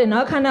ထောက်တဲ့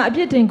နော်ခန္ဓာအပြ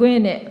စ်တင်ခွင့်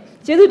နဲ့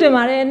ကျေးဇူးတင်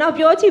ပါတယ်နောက်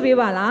ပြောကြည့်ပေး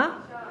ပါလား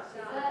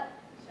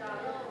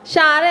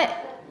ရှာတဲ့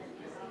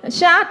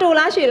ရှာတူ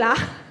လားရှည်လား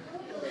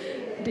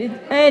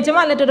ကျမ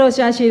လည်းတော်တော်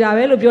ရှာရှည်တာ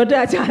ပဲလို့ပြောတ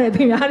တ်ကြတယ်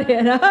သူများတွေ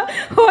နော်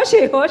ဟောရှ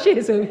ည်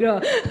ဆိုပြီးတော့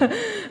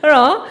အဲ့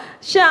တော့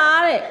ရှာ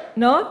တဲ့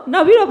နော်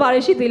နောက်ပြီးတော့ဘာ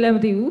တွေရှိသေးလဲမ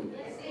သိဘူး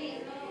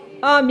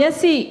မျက်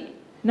စိ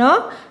နော်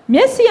မျ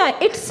က်စိက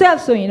itself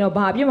ဆိုရင်တော့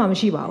ဘာအပြစ်မှမ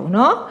ရှိပါဘူး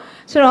နော်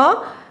ဆိုတော့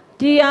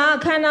ဒီဟာ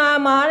ခန္ဓာ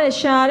မှာတဲ့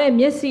ရှားတဲ့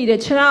မျက်စိတဲ့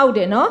ခြေထောက်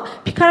တဲ့နော်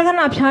ခ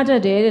ဏဖြားတ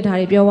တ်တယ်တဲ့ဒါ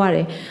တွေပြောရတ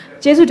ယ်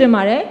ကျေးဇူးတင်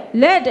ပါတယ်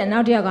လက်တဲ့နော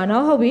က်တစ်ယောက်က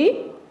နော်ဟုတ်ပြီ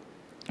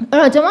အဲ့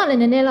တော့ကျွန်မလည်း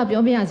နည်းနည်းလောက်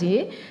ပြောပြခြ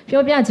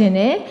င်း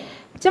နဲ့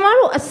ကျမ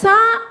တို့အ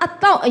စားအ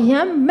သောက်အရ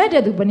န်မက်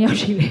တဲ့သူဘယ်နှယောက်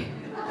ရှိလဲ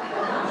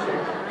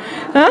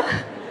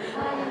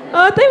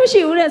တိတ်မရှိ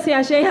ဘူးတဲ့ဆရာ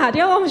ရှင်းဟာတ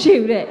ယောက်မှမရှိ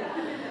ဘူးတဲ့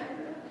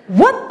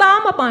ဝတ်သား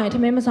မပိုင်ထ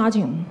မင်းမစားချ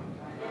င်ဘူး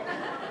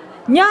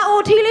ညာအို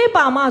ထီလေး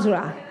ပါမဆို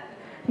တာ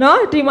နော်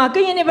ဒီမှာက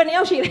ရင်နေဘယ်နှ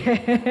ယောက်ရှိလဲ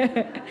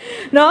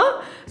နော်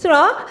ဆို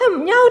တော့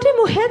ညာအိုထီ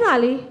မို့ဟဲတာ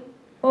လေး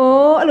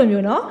အဲ့လို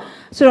မျိုးနော်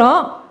ဆိုတော့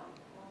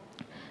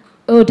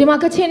ဒီမှာ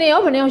ကချင်နေရော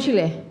ဘယ်နှယောက်ရှိ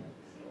လဲ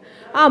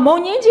မုံ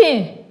ညင်းချ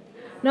င်း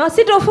နော်စ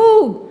စ်တို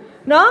ဖူး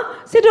နော်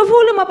စစ်တို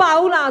ဖူးလည်းမပါ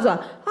ဘူးလားဆို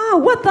တာ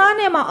ဝတ်သား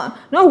နဲ့မှ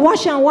နော်ဝါ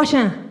ရှန်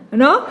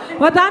နော်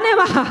ဝတ်သားနဲ့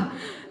ပါ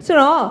ဆို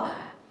တော့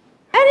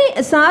အဲ့ဒီ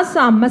အစားအ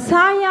စာမ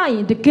စားရရ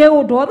င်တကယ်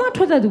ကိုဒေါသ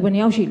ထွက်တဲ့သူဘယ်နှ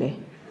ယောက်ရှိလဲ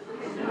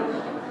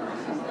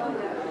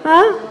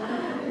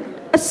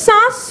အ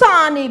စားစာ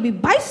နေပြီ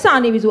ဘိုက်စာ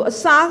နေပြီဆိုအ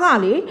စားက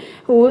လေ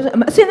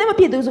အစင်းနဲ့မ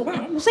ဖြစ်သေးဘူးဆို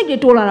စိတ်တွေ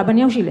တိုးလာတာဘယ်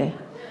နှယောက်ရှိလဲ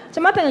ကျ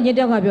မတန်ငယ်ချင်းတ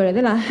ယောက်ကပြောတယ်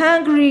တဲ့လား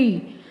hungry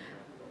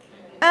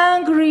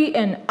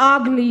and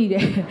ugly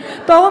တဲ့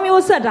တော့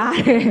မျိုးဆက်တာ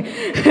တဲ့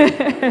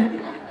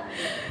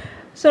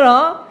ဆို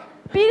တော့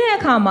ပြီးတဲ့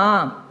အခါမှာ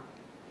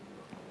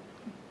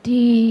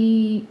ဒီ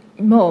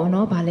မော်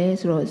နော်ဗာလဲ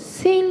ဆိုတော့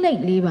ဆေးလိ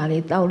တ်လေးဗာလေ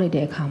တောက်လိုက်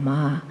တဲ့အခါ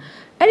မှာ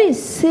အဲ့ဒီ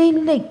ဆေး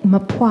လိတ်မ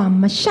ဖွာ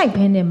မရှိုက်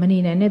ဖဲနဲ့မနေ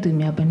နိုင်တဲ့သူ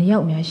များဘယ်နှယော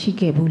က်များရှိ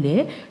ခဲ့ဘူးလဲ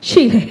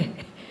ရှိတယ်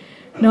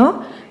နော်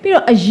ပြီး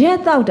တော့အရက်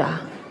တောက်တာ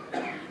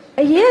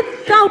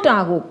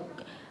ကို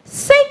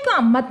စိတ်က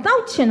မတော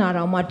က်ချင်တာ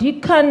တော့မှဒီ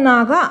ခန္ဓာ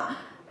က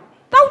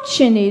တောက်ချ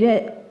င်နေတဲ့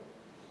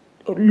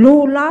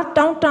လိုလား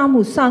တောင်းတ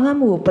မှုစာငတ်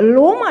မှုကိုဘ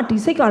လို့မှဒီ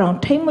စိတ်ကတော့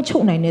ထိမ့်မချု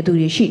ပ်နိုင်တဲ့သူ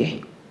တွေရှိတယ်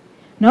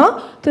နော်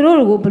သူတို့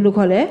ကိုဘယ်လို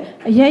ခေါ်လဲ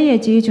အရက်ရဲ့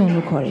ကြေးကျွန်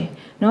လို့ခေါ်တယ်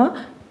နော်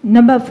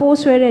နံပါတ်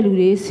4ဆွဲတဲ့လူ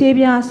တွေဆေး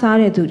ပြားစား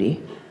တဲ့သူတွေ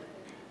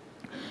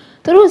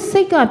သူတို့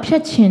စိတ်ကဖြ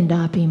တ်ချင်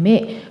တာပြီ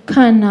မဲ့ခ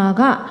န္ဓာ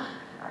က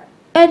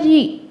အဲ့ဒီ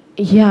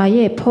အရာ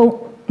ရဲ့ဖုံး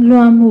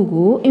လွှမ်းမှု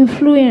ကို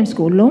influence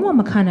ကိုလုံးဝ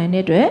မခံနိုင်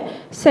တဲ့အတွက်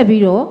ဆက်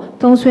ပြီးတော့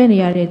သုံးဆွဲနေ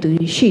ရတဲ့သူ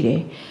တွေရှိတ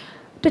ယ်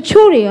တ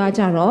ချို့တွေက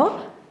ကြတော့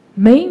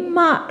မိန်းမ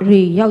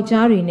တွေယော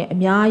က်ျားတွေနဲ့အ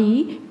များ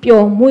ကြီး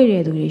ပျော်မွေ့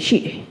တဲ့သူတွေရှိ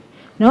တယ်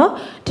နော်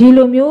ဒီ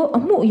လိုမျိုးအ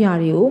မှုအရာ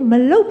တွေကိုမ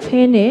လုတ်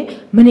ဖဲနဲ့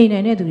မနေနို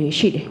င်တဲ့သူတွေ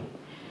ရှိတယ်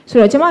ဆို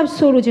တော့ကျွန်မ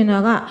ဆိုလိုချင်တာ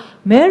က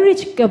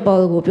marriage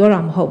couple ကိုပြောတာ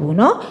မဟုတ်ဘူး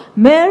เนาะ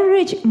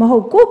marriage မဟု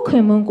တ်ကိုခ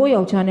င်မွန်းကို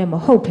ယောက်ျားနဲ့မ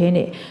ဟုတ်ဖဲ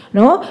နဲ့เ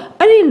นาะ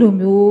အဲ့ဒီလို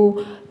မျိုး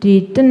ဒီ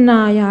တဏှာ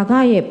ရာဂ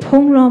ရဲ့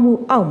ဖုံးလွှမ်းမှု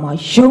အောက်မှာ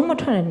ရုံးမ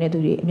ထွက်နိုင်တဲ့သူ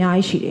တွေအများ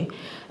ကြီးရှိတယ်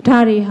ဒါ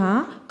တွေဟာ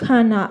ခ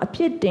န္ဓာအဖြ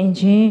စ်တင်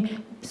ခြင်း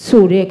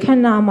ဆိုတဲ့ခ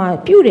န္ဓာမှာ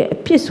ပြုတ်တဲ့အ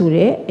ဖြစ်ဆို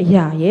တဲ့အ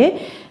ရာရဲ့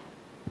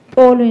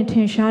ပေါ်လွင်ထ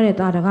င်ရှားတဲ့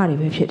တာတကတွေ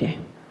ပဲဖြစ်တယ်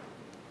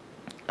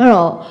အဲ့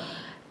တော့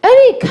အဲ့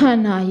ဒီခန္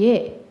ဓာ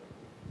ရဲ့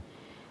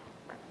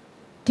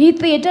ဒီ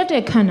သေတတ်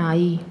တဲ့ခန္ဓာ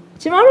ကြီး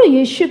ကျမတို့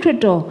ယေရှုခရစ်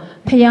တော်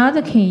ဖခင်သ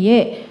ခင်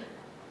ရဲ့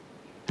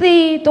သေ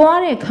သွား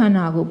တဲ့ခန္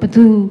ဓာကိုဘ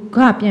သူက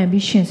ပြန်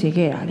ပြီးရှင်စေ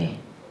ခဲ့တာလဲ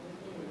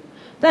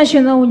တန်ရှ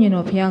င်သောဝိညာဉ်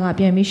တော်ဖခင်က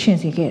ပြန်ပြီးရှင်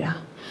စေခဲ့တာ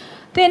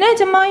သင်နဲ့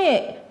ကျမရဲ့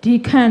ဒီ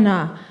ခန္ဓာ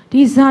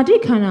ဒီဇာတိ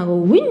ခန္ဓာကို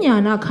ဝိညာ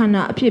ဏခန္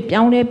ဓာအဖြစ်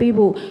ပြောင်းလဲပေး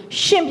ဖို့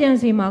ရှင်ပြန်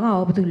စေမှာက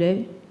ရောဘာတူလဲ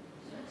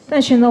တ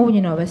န်ရှင်သောဝိညာ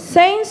ဉ်တော်ပဲ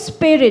Same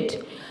Spirit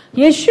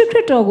ယေရှုခရ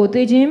စ်တော်ကို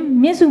သေခြင်း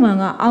မြင့်စုမှန်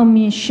ကအောင်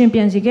မြင်ရှင်ပြ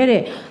န်စေခဲ့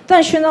တဲ့တ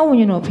န်ရှင်သောဝိ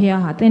ညာဉ်တော်ဖခင်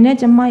ဟာသင်နဲ့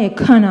ကျမရဲ့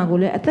ခန္ဓာကို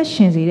လည်းအသက်ရှ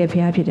င်စေတဲ့ဖ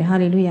ခင်ဖြစ်တယ်ဟာ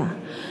လေလုယာ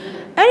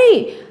အဲ့ဒီ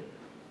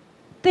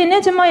သင်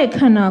နဲ့ကျမရဲ့ခ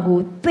န္ဓာကို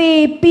သေ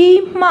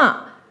ပြီးမှ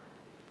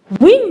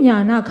ဝိညာ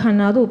ဏခန္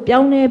ဓာတို့ပြော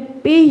င်းလဲ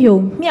ပေးယုံ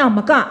မျှမ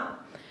က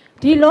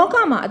ဒီလောက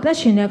မှာအသက်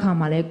ရှင်တဲ့အခါ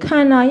မှာလဲခ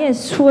န္ဓာရဲ့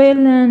ဆွဲ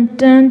လန်း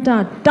တန်းတာ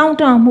တောင့်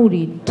တမှု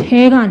တွေ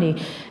ထဲကနေ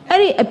အဲ့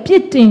ဒီအပြ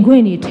စ်တင်ခွ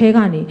င့်တွေထဲက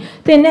နေ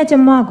သင်နဲ့ကျ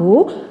မကို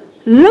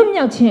လွတ်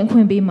မြောက်ခြင်းအခွ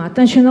င့်ပေးမှာတ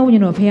န်ရှင်သောဝိညာ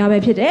ဉ်တော်ဖခင်ပဲ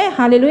ဖြစ်တယ်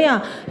ဟာလေလုယာ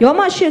ယောမ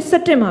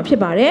 8:7 မှာဖြစ်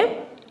ပါတယ်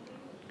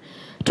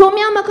ထို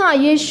မြတ်မက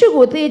ယေရှု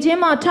ကိုသေခြင်း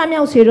မှထ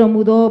မြောက်စေတော်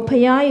မူသောဖ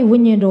ခင်၏ဝိ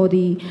ညာဉ်တော်သ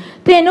ည်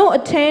သင်တို့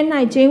အထဲ၌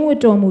ကျင်းဝတ်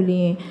တော်မူလျ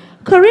င်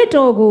ခရစ်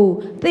တော်ကို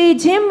သေ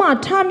ခြင်းမှ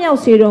ထမြောက်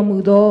စေတော်မူ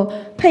သော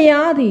ဖခ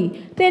င်သည်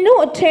သင်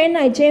တို့အထဲ၌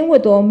ကျင်းဝ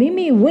တ်သောမိ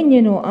မိဝိညာ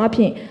ဉ်တော်အားဖြ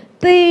င့်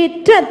သေ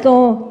တတ်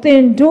သောသ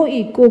င်တို့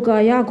၏ကိုယ်ကာ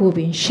ယကိုပ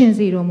င်ရှင်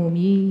စေတော်မူမ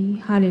ည်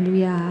ဟာလေလု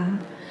ယာ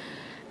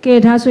ကဲ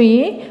ဒါဆိုရ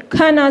င်ခ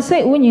န္ဓာစိ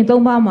တ်ဝိညာဉ်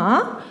 3 ပါးမှာ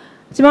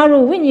ကျမ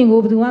တို့ဝိညာဉ်ကို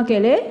ဘယ်သူကကဲ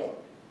လဲ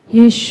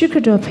ယေရှုခရ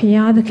စ်တော်ဖခ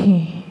င်သခ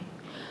င်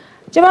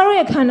ကျမတို့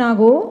ရဲ့ခန္ဓာ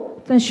ကို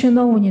သင်ရှင်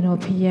သောဝိညာဉ်တော်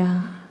ဖခင်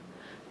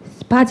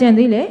ဘာကြံ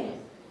သေးလဲ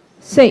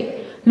စိတ်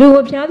လူ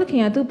ကိုဖခင်သခ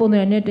င်ကသူ့ပုံ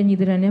စံနဲ့တညီ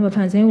တရံနဲ့မဖ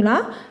န်ဆင်းဘူး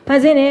လားဖန်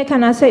ဆင်းတဲ့ခ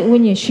န္ဓာစိတ်ဝိ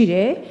ညာဉ်ရှိတ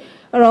ယ်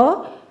အဲ့တော့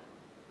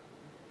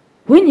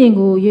ဝိညာဉ်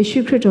ကိုယေရှု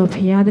ခရစ်တော်ဖ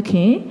ခင်သခ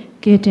င်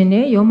ကယ်တင်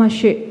တဲ့ယောမ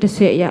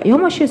 8:10 အရာယော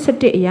မ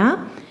 8:17 အရာ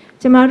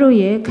ကျမတို့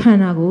ရဲ့ခန္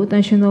ဓာကိုတ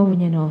န်ရှင်သောဝိ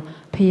ညာဉ်တော်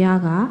ဖခင်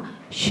က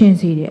ရှင်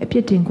စေတယ်အပြ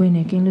စ်တင်ခွင့်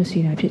နဲ့ကင်းလွတ်စေ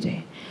တာဖြစ်တယ်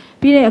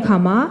ပြီးတဲ့အခါ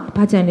မှာ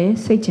ဘာကြံလဲ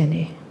စိတ်ကြံတ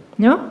ယ်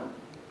နော်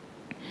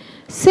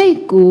စိတ်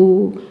ကို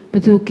ဘ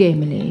ယ်သူကယ်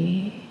မလဲ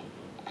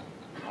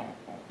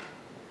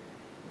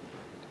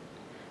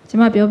ကျ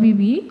မပြောပြီး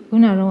ပြီခု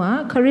နကတော့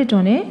ခရစ်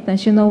တော်နဲ့တန်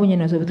ရှင်သောဝိညာဉ်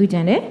တော်ဆိုဘယ်သူ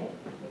ကြံလဲ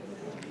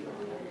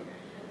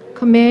ခ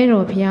မဲ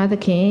တော်ဘုရားသ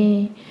ခင်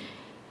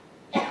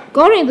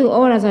ကောရိန္သုဩ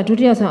ဝါဒစာဒု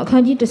တိယဆောင်အခ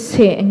န်းကြီး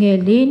10အငယ်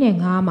4နဲ့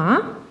5မှာ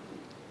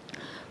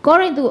ကော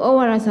ရိန္သုဩ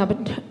ဝါဒစာ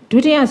ဒု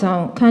တိယဆော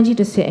င်အခန်းကြီး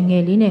10အင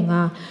ယ်4နဲ့5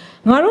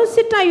ငါတို့စ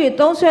စ်တိုက်၍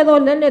သုံးဆွဲသော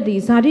လက်နက်သည်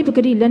ဇာတိပဂ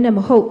တိလက်နက်မ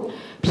ဟုတ်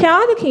ဘု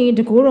ရားသခင်တ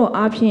ကူတော်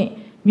အားဖြင့်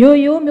မျိုး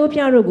ရိုးမျိုးပြ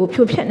တို့ကို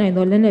ဖြိုဖျက်နိုင်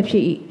သောလက်နက်ဖြ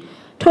စ်၏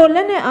ထိုလ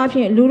က်နက်အားဖြ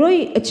င့်လူတို့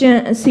၏အကြံ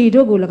အစီ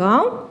တို့ကို၎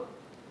င်း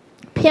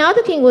ဘုရားသ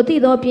ခင်ကိုသိ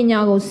သောပညာ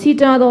ကိုစီ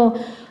တာသော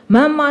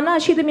မာန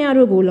ရှိသမျှ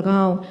တို့ကို၎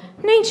င်း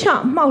နှိမ့်ချ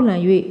မှောက်လှ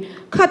န်၍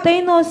ခတ်သိ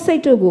မ်းသောစိ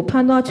တ်တို့ကိုဖ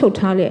န်သွားချုပ်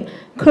ထားလျက်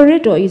ခရ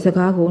စ်တော်၏စ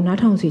ကားကိုနား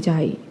ထောင်စေကြ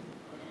၏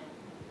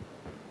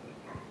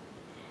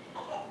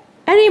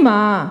အဲ့ဒီမှာ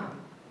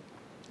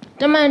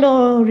တမန်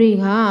တော်တွေ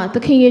ကသ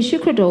ခင်ယေရှု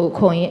ခရစ်တော်ကို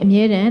ခေါ်ရင်အ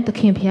မြဲတမ်းသခ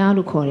င်ဖျား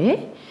လို့ခေါ်တယ်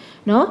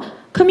နော်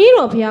ခမည်း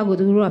တော်ဖျားကို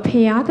သူတို့က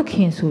ဖျားသခ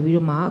င်ဆိုပြီး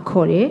တော့မှ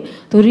ခေါ်တယ်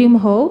သူတို့မ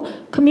ဟုတ်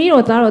ခမည်း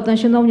တော်သားတော်တန်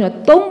ရှင်သောမျိုး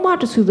သုံးပါး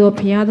တဆူသော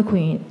ဖျားသခ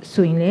င်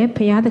ဆိုရင်လည်း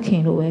ဖျားသခ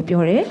င်လို့ပဲ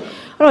ပြောတယ်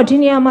အဲ့တော့ဒီ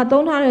နေရာမှာ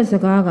သုံးထားတဲ့စ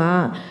ကားက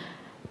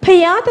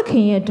ဖျားသခ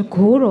င်ရဲ့တ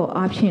ကိုးတော်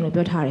အားဖြင့်လို့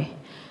ပြောထားတယ်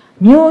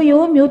မျိုး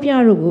ရိုးမျိုးပြ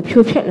တို့ကို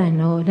ဖြိုဖျက်လိုက်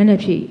တော့လက်နဲ့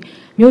ဖြစ်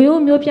မျိုး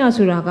ရိုးမျိုးပြ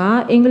ဆိုတာက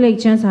အင်္ဂလိပ်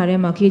ကျမ်းစာထဲ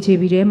မှာ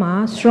KJV ထဲမှာ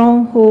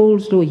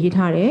strongholds လို့ရေး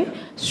ထားတယ်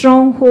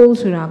stronghold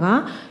ဆိုတာက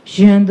ရ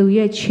န်သူ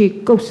ရဲ့ခြေ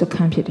ကုပ်စခ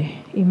န်းဖြစ်တယ်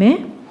အာမင်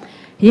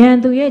ရန်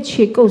သူရဲ့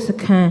ခြေကုပ်စ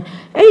ခန်း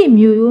အဲ့ဒီ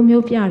မျိုးရိုး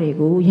မျိုးပြတွေ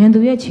ကိုရန်သူ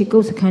ရဲ့ခြေကု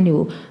ပ်စခန်းတွေ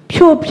ကို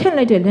ဖြိုဖျက်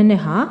လိုက်တဲ့လက်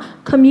နဲ့ဟာ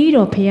ခမည်း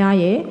တော်ဖခင်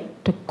ရဲ့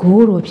တ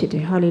ကိုးတော်ဖြစ်တ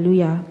ယ်ဟာလေလု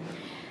ယာ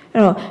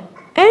အဲ့တော့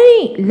အဲ့ဒီ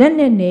လက်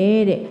နဲ့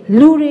တဲ့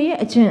လူတွေရဲ့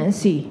အကြံအ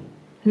စီ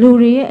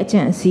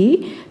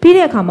ပြီး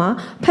တဲ့အခါမှာ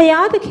ဖ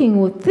ယားသခင်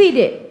ကိုသိ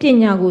တဲ့ပ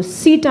ညာကို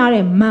စီးတား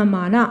တဲ့မာ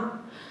မာန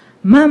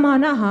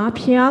ဟာဖ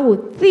ယားကို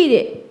သိ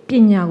တဲ့ပ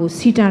ညာကို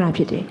စီးတားတာ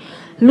ဖြစ်တယ်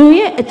လူ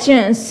ရဲ့အကြံ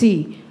အစီ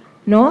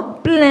နော်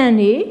plan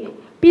တွေ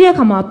ပြီးတဲ့အ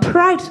ခါမှာ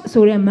pride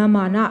ဆိုတဲ့မာ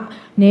မာန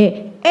နဲ့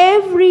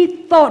every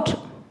thought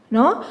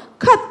နော်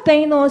ခတ်သိ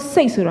မ်းသော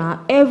စိတ်ဆိုတာ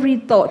every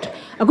thought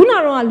အခုနော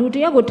က်တော့လူတ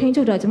ယောက်ကိုထိန်း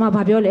ချုပ်တာကျွန်မ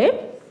ဘာပြောလဲ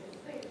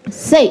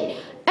စိတ်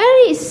အဲ့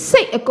ဒီ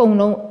စိတ်အကုန်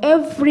လုံး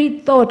every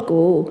thought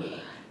ကို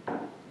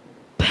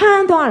ဖ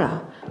န်သွားတာ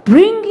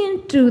bring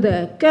into the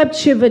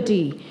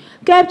captivity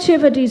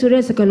ဆို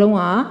တဲ့စကားလုံး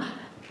က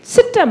စ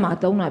စ်တပ်မှာ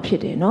သုံးတာဖြ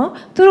စ်တယ်နော်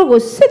သူတို့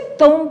ကိုစစ်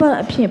သုံးပတ်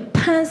အဖြစ်ဖ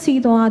န်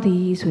ဆီးသွားသ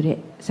ည်ဆိုတဲ့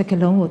စကား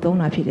လုံးကိုသုံး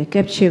တာဖြစ်တယ်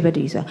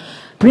captivity ဆိုတာ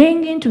bring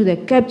into the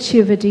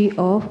captivity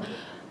of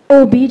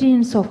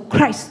obedience of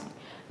Christ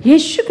ယေ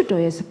ရှုခရစ်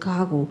တော်ရဲ့စ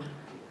ကားကို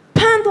ဖ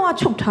န်သွား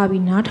ချုပ်ထား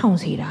ပြီးနားထောင်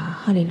စေတာ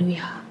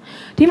hallelujah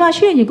ဒီမှာ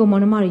ရှိတဲ့ညီကောင်မော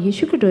င်နှမတွေယေ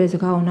ရှုခရစ်တော်ရဲ့စ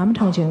ကားကိုနားမ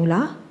ထောင်ချင်ဘူး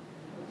လား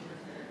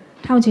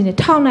ထောင်ချင်တယ်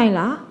ထောင်နိုင်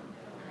လား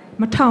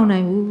မထောင်နို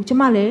င်ဘူးကျ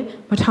မလည်း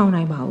မထောင်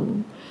နိုင်ပါဘူး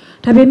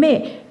ဒါပေမဲ့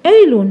အဲ့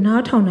ဒီလို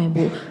နားထောင်နိုင်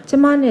ဖို့ကျ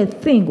မနဲ့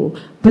သင်ကို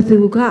ဘသူ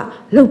က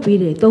လှုပ်ပေး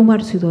တယ်သုံးပါး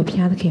တဆူသောဘု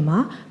ရားသခင်မှာ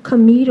ခ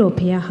မည်းတော်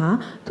ဘုရားဟာ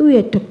သူ့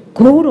ရဲ့တ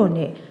ကိုးတော်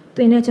နဲ့သ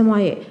င်နဲ့ကျမ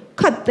ရဲ့ခ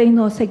cut thing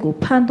or sego,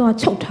 panto,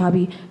 choke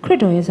tabby,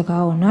 credor as a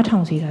cow, not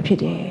housey, a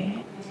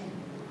pity.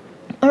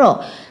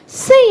 Oh,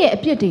 say a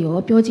pity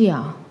or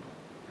Biogia.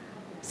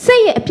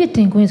 Say a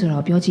pity in Queens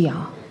or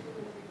Biogia.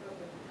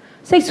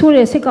 6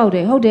 hours, 6 out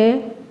there, how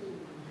there?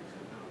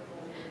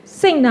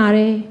 Sing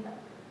nare.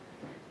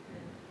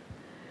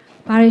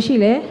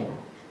 Parishile.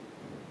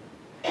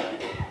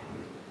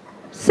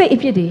 Say a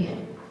pity.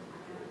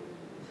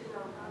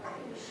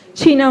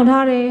 She now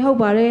hare, how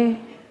bare.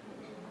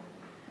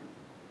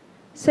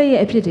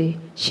 Say a pity.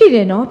 She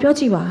didn't know,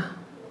 Biogia.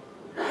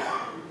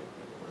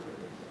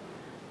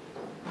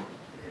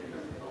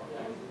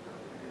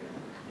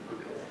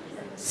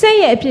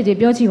 Say a pity,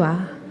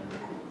 Biogia.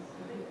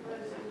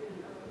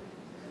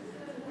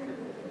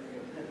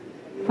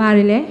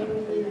 Parile.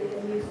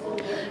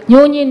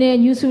 Yoni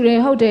and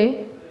Yusure, how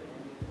day?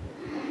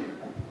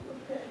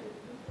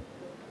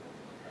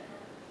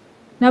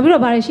 Nabura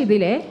Barishi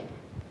dile.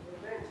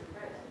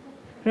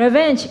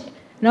 Revenge.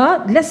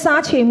 No, let's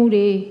search him.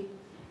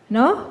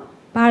 No,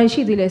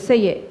 Barishi dile,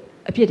 say it.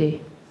 A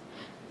pity.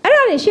 I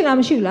don't know, Sheila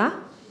Mashula.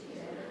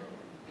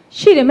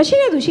 She the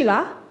machine to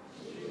Sheila.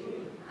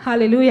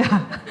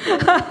 Hallelujah.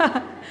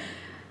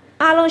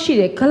 Alon she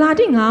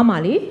Kalating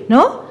Amali,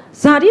 no?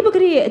 Zadi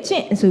Bakri a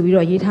chin, so we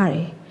are yet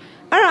Harry.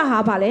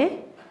 Arahapale.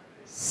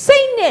 Say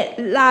it,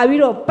 la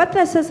viro, but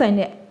that's a sign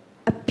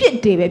a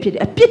pit day,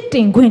 a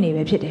pitting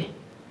Gwynny, pity.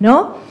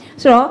 No?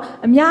 So,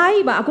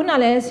 Amyai, but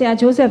Akunale, say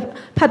Joseph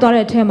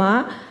Padore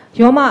Tema,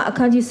 Yoma, a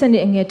country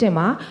sending a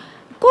tema.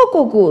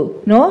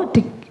 Go, no?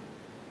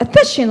 A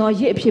touching or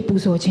ye people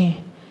so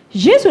chain.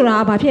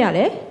 Jesura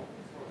Papiale?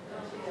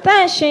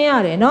 Then she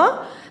are,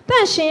 no?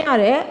 Then she are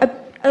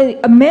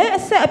a mare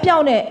set a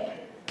piano,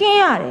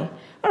 Gayare.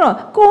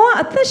 Go on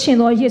a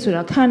touching or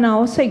Jesura can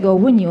now say go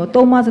when you,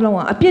 Thomas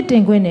Long, a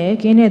pitting Gwynne,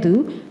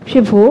 Genedu,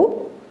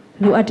 people,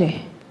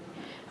 Luate.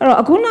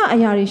 Aguna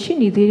Ayari, she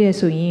needed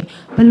so ye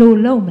below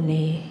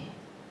lomely.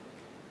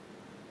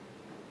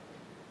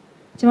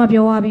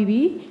 Jamapioa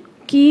bibi,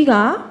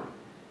 Giga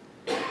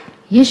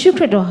Yeshu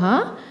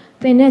Credoha,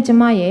 then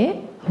Jamaye,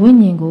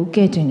 when you go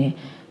getting it.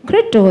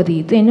 Credo,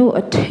 they know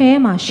a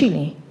tema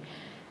shilling.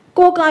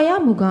 Go Gaya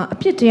Muga, a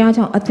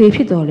pitiata at the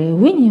pitole,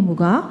 when you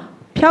Muga,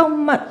 Piao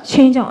much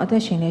change out the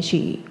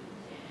she.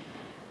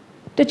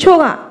 The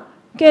Choga.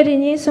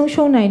 Getting in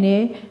social nine,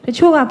 the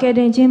Choga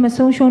getting Jim a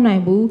social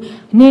nine boo,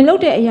 Nilo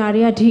de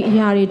Yaria di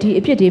Yari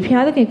di Pity,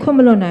 Piatic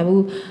Cumulo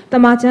Nabu, the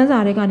Martins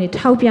are regani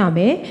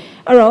Taupiame,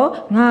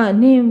 or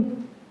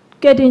name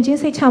getting in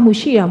say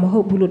Chamushia,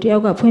 Moho Bulu,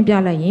 Dioga, Point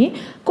Bialayi,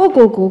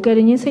 go,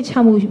 getting in say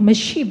Chamu,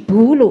 Mashi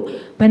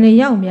Bulu,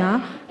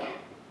 Banayamia,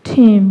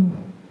 Tim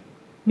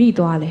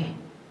Midwale.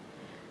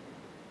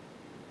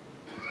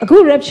 A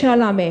good rapture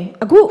lame,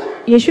 a good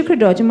Yeshu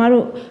Credo,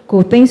 Jamaru,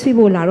 go things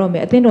people la rome,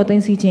 attend or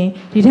things eating,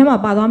 did him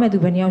about Badame to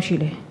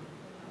Banyashile.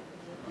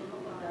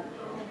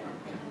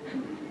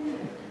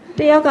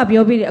 They are up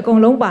your video, a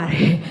long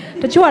body.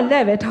 The two are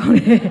level town,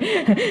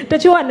 the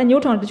two are the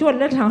Newton, the two are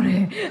the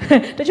town,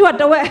 the two are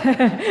the way.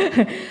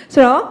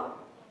 So,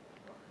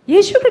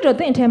 Yeshu Credo,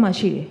 then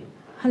Temashile.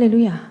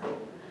 Hallelujah.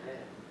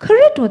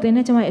 Correct or then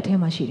Najama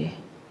Temashile.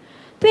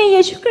 Then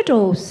Yeshu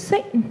Credo,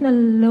 say no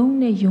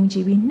lonely young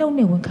GB, no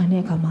one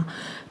can come.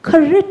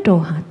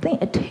 Corretto, then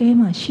a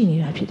tema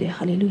she rapid,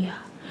 hallelujah.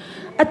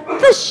 A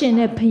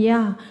tushin a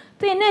pia,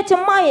 then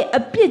Najamai a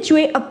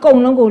pitchway a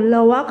congo,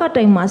 lawaka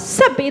tema,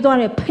 sapid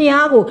on a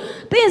piago,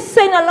 then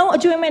send along a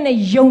German a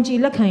young G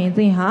lacan,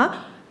 then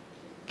ha,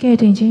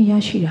 getting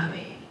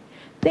Yashirawe.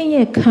 Then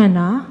ye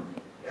canna,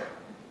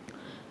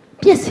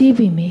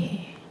 piasivi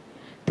me,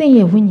 then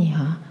ye win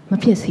ya, my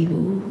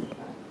piasivu.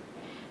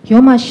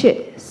 Yoma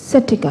shit,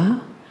 Setica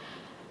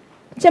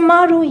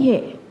Jamaru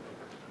ye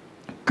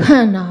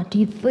Kana,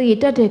 di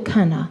theatre de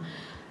Kana,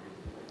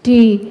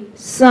 di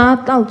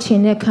Sat out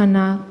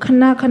Chinekana,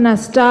 Kanakana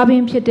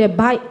starving pite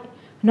bite,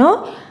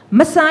 no?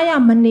 Messiah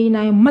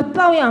Manina,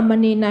 Mataya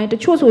Manina, the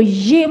chose was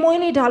ye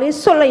moili dali,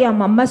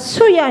 Solayama,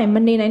 Masuya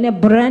Manina, and a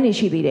brandy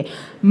she did.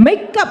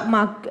 Make up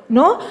my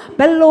no,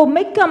 below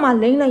make up my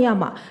lena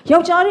yama.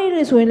 Yaujari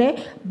is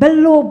wele,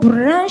 below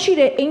branchy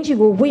the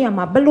angel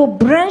wayama, below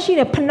branchy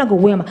the panago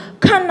wayama,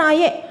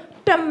 Kanaye,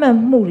 Tamma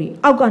Muri,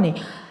 Augani.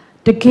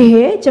 The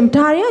gay,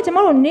 Jamtaria,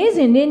 Jamaro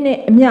Nazin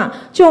in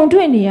Mia, John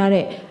 20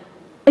 yare.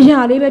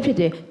 Yeah, they were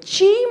pretty.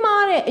 Chi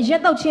mare,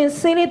 yet out chin,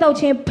 sail it out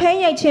chin,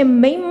 pay a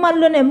chin, main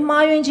malon and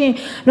mayon chin,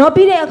 no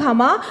be there,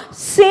 Kama,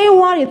 say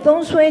what it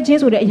don't sway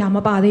jeans with a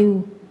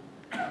Yamabadi.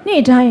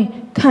 Nay, die,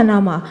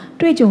 Kanama,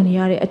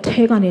 Drejoniare, a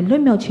take on a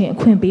limel chin,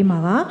 Queen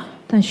Bimaga,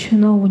 than she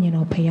know when you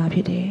know pay up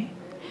your day.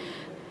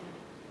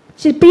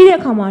 She be there,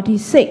 Kama, the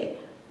sick,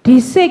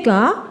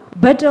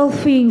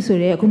 battlefield, so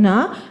there,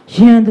 Guna,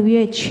 Jan the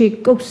way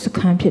chick goes to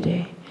camp your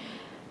day.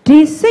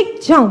 The sick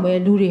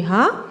Jamwe, Luri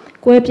ha.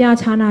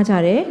 Quepia Chana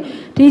Jare,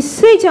 the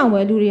Sejam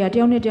where Luria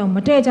Dionetio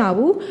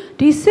Matejabu,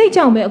 the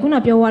Sejam where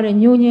Gunapia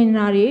and Union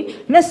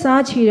Nari,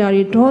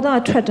 Lesachirari, Doda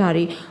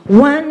Tratari,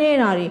 One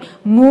Nerari,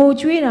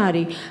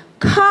 Mojuinari,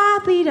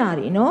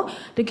 Kathirari, no?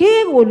 The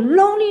gay would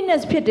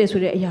loneliness pities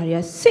with the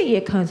area, say a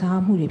cancer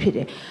moody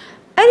pity.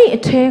 Any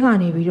attack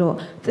on a video,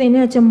 the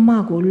nature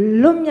mago,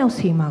 lumia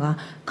simaga,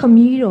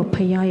 camiro,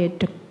 payaya,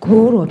 the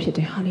goro of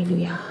the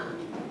hallelujah.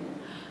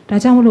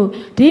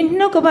 Dajamu didn't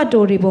knock about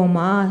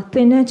Doriboma,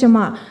 the nature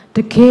ma,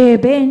 the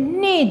kebe,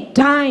 need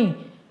dying.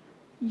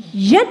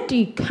 Yet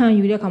can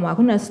you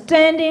come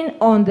standing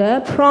on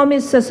the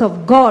promises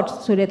of God,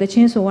 so that the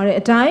chance of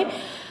a time.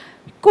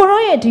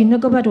 Koroya did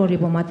knock about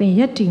Doriboma, then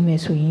yet me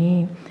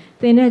swing.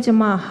 The nature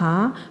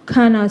maha,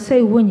 can I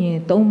say when ye,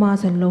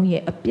 Thomas and long ye,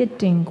 a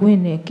pitting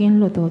when a king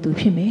loto to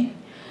him.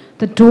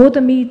 The door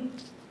the meat,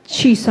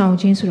 she sound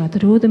Jinsura, the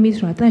door the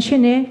meat, right?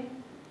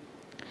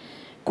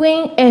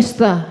 Queen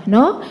Esther,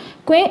 no?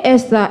 Queen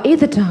Esther,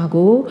 either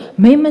tago,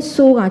 Mama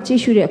soga,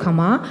 Chishu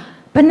kama,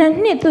 but not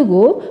need to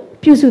go,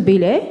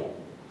 Pusubile.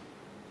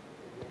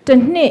 The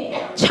knit,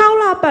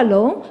 Chowla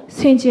Palong,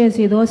 Saint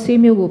Jessido,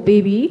 Samuel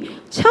baby,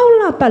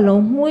 Chowla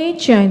Palong, we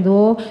join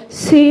though,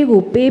 say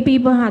go baby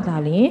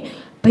Bahadali,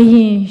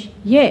 being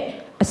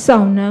yet a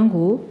sound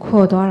nango,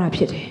 Cordora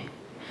Pity.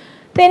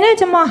 Then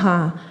at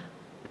Maha,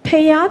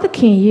 Paya the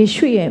king,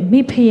 Yeshu,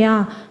 me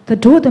paya, the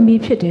door the me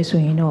pity, so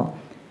you know.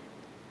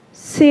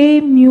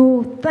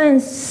 Samuel, then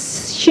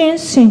Shin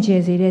Saint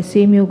Jessido,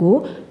 Samuel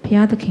go,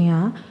 Paya the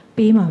king,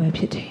 be my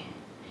pity.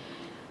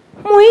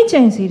 Moi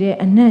Janside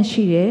and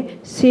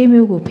Nanshi,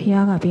 Samuel go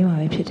Piaga be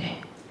my pity.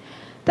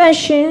 That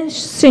Shin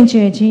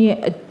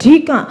Sinjay a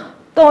diga,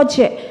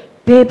 Dodge,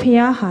 Be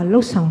Piaha,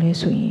 low sound less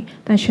swing,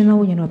 that she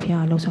know you know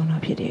Pia low sound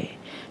up pity.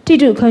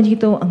 Tidu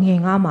Kajito and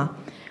Yangama.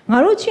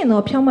 Maruchin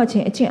or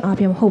Piamachi, a chin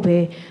apium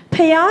hobe,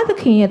 Pia the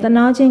king at the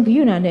Najing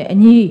Yunan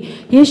and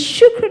ye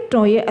secret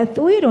doye at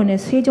the widow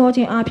and say George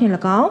Apian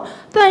Lagao,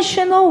 then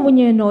she know when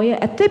you know ye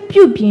at the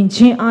pupin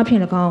Jin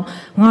Apian Lagao,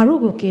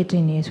 Marugo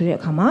getting is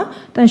Rekama,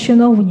 then she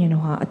know when you know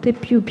her at the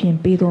pupin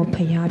Bedo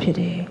Pia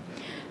Pide.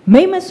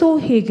 Mayma so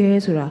he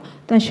gazura,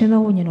 then she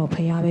know when you know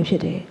Pia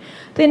Pide.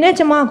 The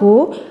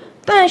Nejamago,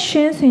 then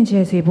Shen Saint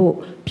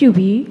Jessibo,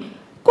 Pubi.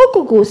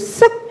 Coco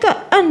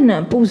sucker and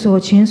Buzo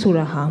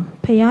Chinsuraha,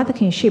 Paya the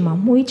king shima,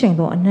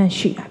 Muichango and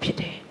Nanshi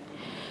apide.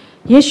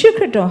 Yeshu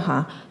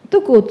Credoha,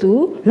 to go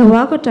to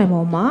Lawago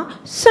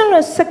Timoma,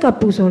 Sala Saka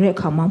Buzo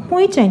Rekama,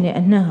 Muichane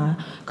and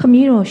Naha,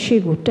 Camiro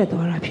Shigo dead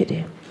or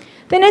apide.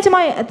 The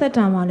Nejamai at that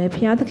time,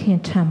 Pia the king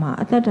Tama,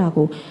 at that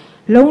dago,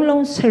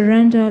 long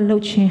surrender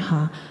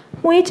Lochinha,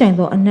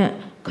 Muichango and Nat,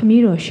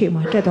 Camiro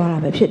Shima dead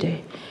or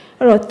apide.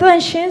 Or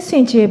Thanshin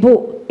Saint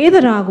Jebo, either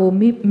dago,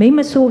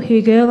 Mamaso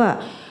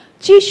Higera.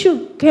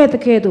 Chishu get the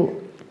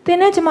kedo. The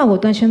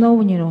Najamago Tanshano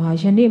when you know how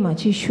your name are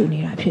Chishu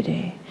near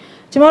Pide.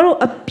 Tomorrow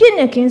a pin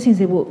against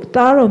the book,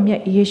 Taro Mia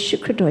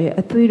Yeshukritoya,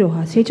 a three or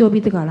Sejo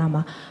Bit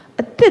Galama,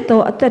 a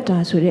teto at that time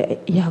with a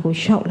Yago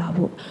shout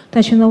labo.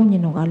 Tanshano, you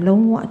know, a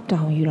long walk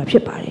down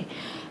Europe party.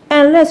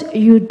 Unless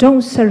you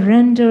don't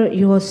surrender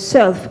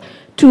yourself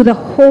to the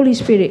Holy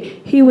Spirit,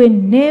 He will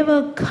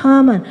never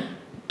come and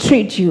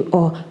treat you,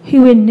 or He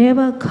will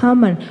never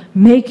come and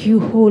make you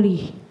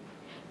holy.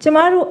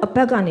 Tomorrow a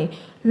pagani.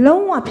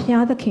 Long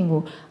Pia the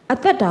king,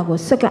 at that dog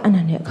was second and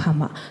a neck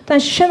hammer. Then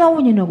Shana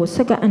when you know was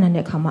second and a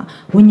neck hammer,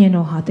 when you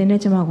know how the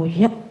Nejamago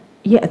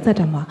yet at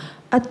that ama.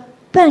 At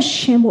that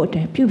shame what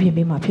pupi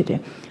be my pity.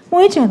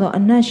 Moichando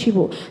and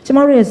Nashibo,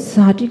 tomorrow is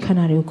Zadi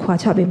Canario,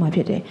 Quacha be my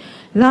pity.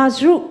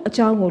 Lazru a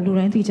jango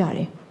Luranti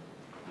Jari.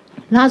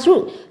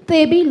 Lazru,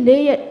 they be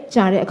lay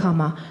Jare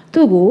Kama,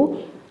 to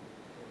go.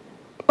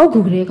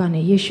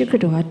 Ogugregane,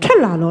 Yeshukro,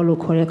 Tella Lolo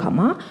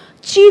Korekama,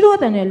 Chido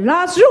than a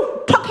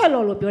Lazru,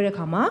 Takalolo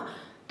Burekama.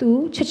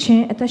 To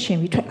Chechen at the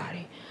Shemi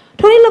Trelari.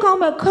 Tony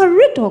Lagama,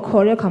 Corrito,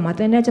 Korekama,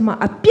 the Nejama,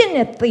 a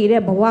pinnet theatre,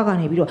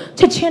 Bawagani,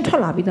 Chechen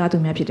Tralabida to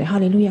Mapite,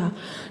 hallelujah.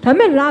 The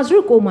men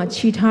Lazru go my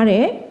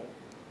cheatare,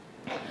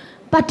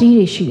 but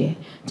dear she.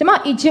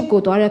 Jama Egypt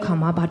go to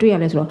Arakama, but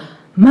realism.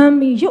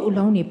 Mammy, you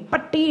lonely,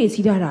 but dear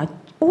Sidara.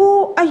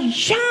 Oh, a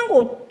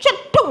shango,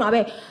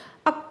 Chetonabe.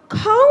 A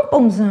count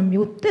bonsam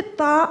you,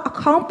 Teta, a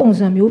count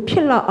bonsam you,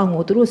 Pilla, and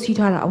go to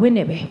Sitara,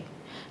 Winnebe.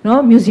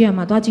 No museum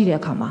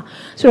at Kama.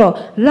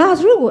 So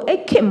last rule, a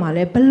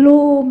kemale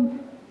below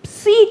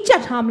see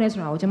chat harmless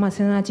row,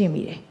 Jamasana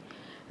Jimmy.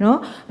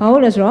 No,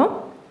 all is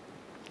wrong.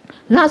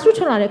 Last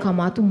ritual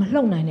Kama to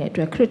Malone net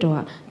to a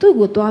critoa, to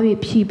go to a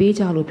P.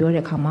 Beja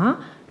Lubure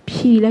Kama,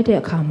 P. letter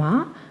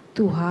Kama,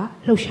 to her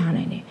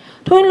Loshane.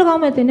 Toin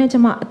Lagama the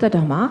Nejama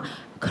Tadama,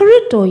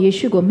 Corrito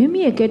Yeshugo,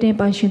 Mimi getting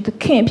pension to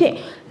camp.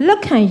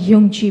 Look at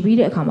young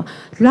GB Kama.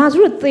 Last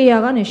root they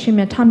are going to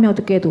shimmer Tamil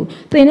to get to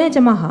the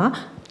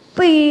Nejamaha.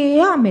 They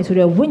are made to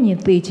the winning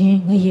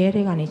teaching a year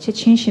and it's a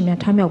change in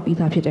Tamil be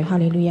that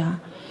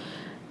hallelujah.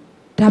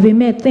 Dabi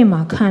met them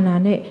a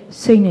canane,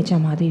 saying a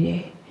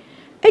jamadi.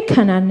 A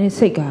canane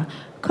sega,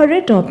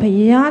 correcto,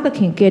 paya the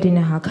king getting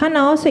a cana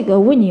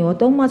sega winning or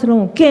don't much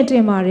long get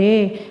him a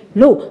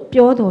low,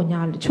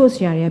 Piodonia,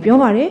 Chosia,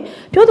 Piovare,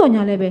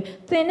 Piodonia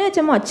lebe, then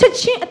Nejama,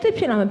 checking at the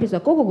piano piece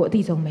of go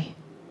these on me.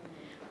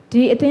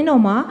 The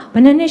Etenoma,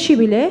 Banane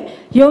Shibile,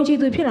 Yonji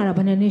to Pilana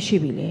Banane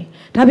Shibile.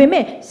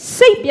 Tabime,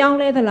 say young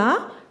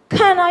leather,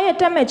 can I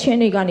at a match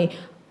any gunny?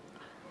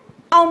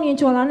 Only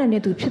Jolan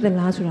and to Pit the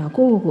Lazara,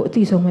 go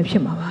these on my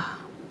Pimava.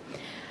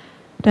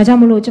 ဒါကြော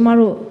င့်မလို့ကျမ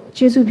တို့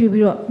ကျေးဇူးပြု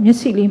ပြီးတော့မျက်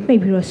စိလေးမှိ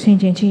တ်ပြီးတော့ဆင်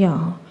ခြင်ကြည့်ရအော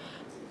င်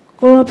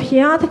ကိုရော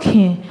ဖျားသခ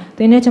င်သ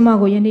င်နဲ့ကျမ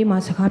ကိုယနေ့မှ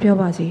စကားပြော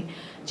ပါစေ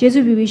ကျေး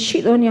ဇူးပြုပြီးရှိ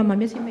သောနေရာမှာ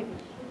မျက်စိမိတ်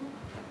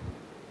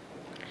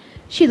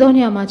ရှိသော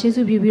နေရာမှာကျေး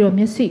ဇူးပြုပြီးတော့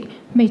မျက်စိ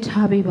မိတ်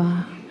ထားပေးပါ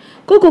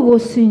ကို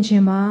ဆင်ခြ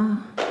င်ပါ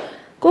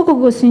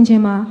ကိုဆင်ခြ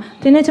င်ပါ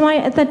သင်နဲ့ကျမ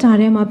ရဲ့အသက်တာ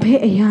ထဲမှာဘယ်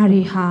အရာ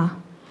တွေဟာ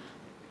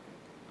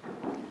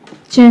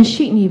ကြံ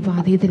ရှိနေပါ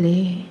သေးသလဲ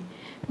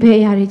ဘယ်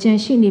အရာတွေကြံ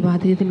ရှိနေပါ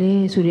သေးသလဲ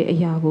ဆိုတဲ့အ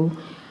ရာကို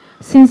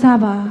စဉ်းစား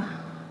ပါ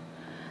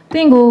သ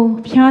င်ကို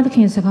ဖျားသခ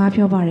င်စကား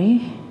ပြောပါတယ်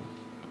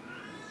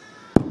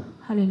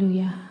ဟာလေလု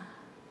ယာ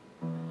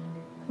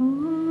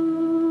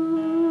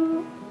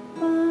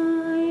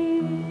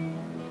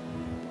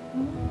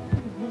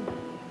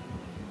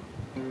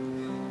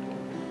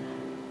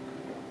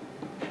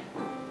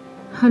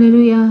ဟာလေ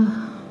လုယာ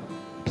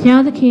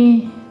ဖျားသခင်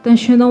တန်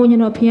ရှင်သောဝိညာ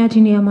ဉ်တော်ဖျားဒီ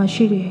နေရာမှာ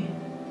ရှိတယ်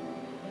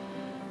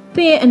သ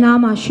င်ရဲ့အနား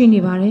မှာရှိနေ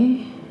ပါတယ်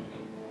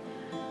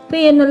သ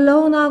င်ရဲ့နှ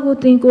လုံးသားကို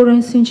သင်ကိုယ်တို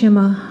င်ဆင်ခြင်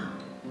ပါ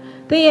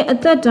သင်ရဲ့အ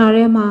သက်တာ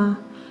ထဲမှာ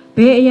ဘ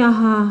ယ်အရာ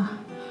ဟာ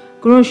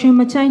ဂရိုရှင်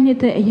မချိုက်နှစ်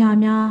တဲ့အရာ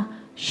များ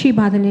ရှိ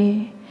ပါသလဲ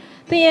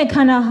သင်ရဲ့ခ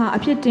န္ဓာဟာအ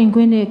ဖြစ်တင်ခွ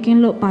င့်နဲ့ကင်း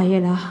လွတ်ပါ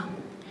ရဲ့လား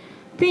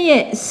သင်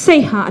ရဲ့စိ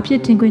တ်ဟာအဖြစ်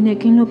တင်ခွင့်နဲ့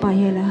ကင်းလွတ်ပါ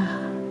ရဲ့လား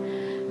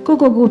ကို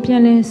ပြ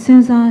န်လဲစ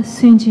ဉ်းစားဆ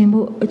င်ခြင်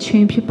ဖို့အချိ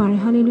န်ဖြစ်ပါတ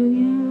ယ်ဟာလေလု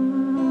ယာ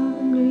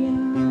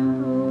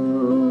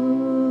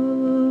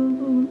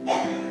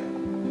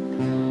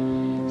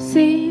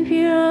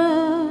Savior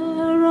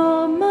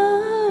of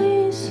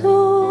my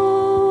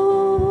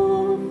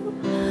soul,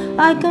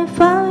 I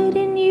confide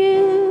in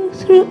you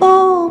through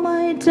all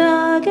my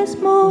darkest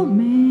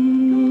moments.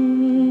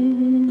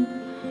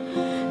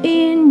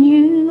 In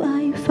you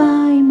I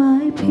find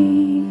my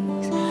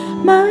peace,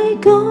 my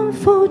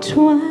comfort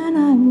when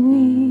I'm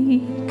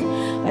weak.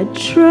 I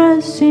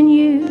trust in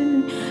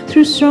you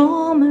through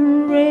storm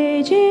and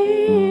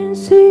raging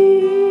sea.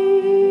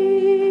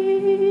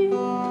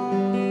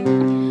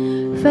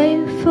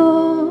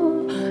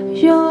 Faithful,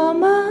 you're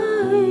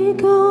my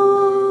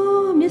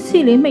God. မျက်စိ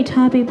လေးမိတ်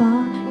ထားပေးပါ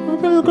You're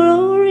the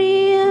glory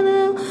and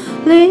the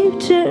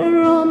lifter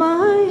of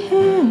my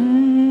head.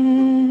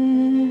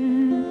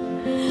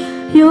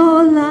 Your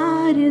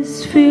light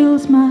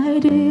fills my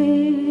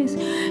days.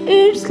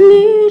 It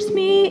leads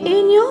me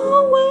in your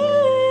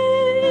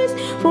ways.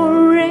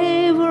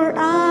 Forever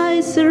I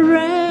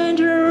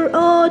surrender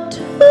all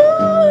to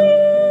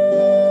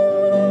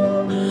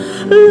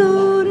you,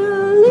 Lord.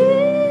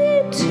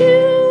 To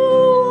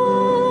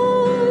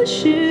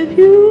worship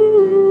you,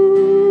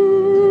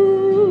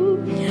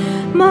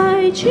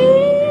 my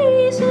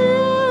Jesus,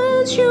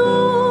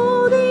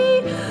 you're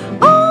the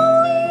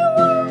only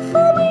one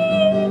for me.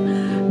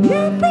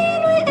 Nothing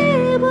will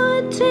ever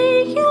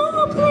take your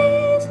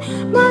place,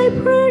 my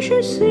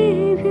precious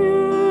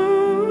Savior.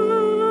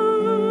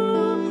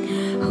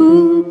 Who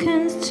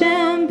can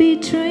stand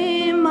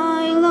between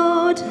my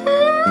Lord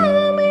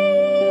and me?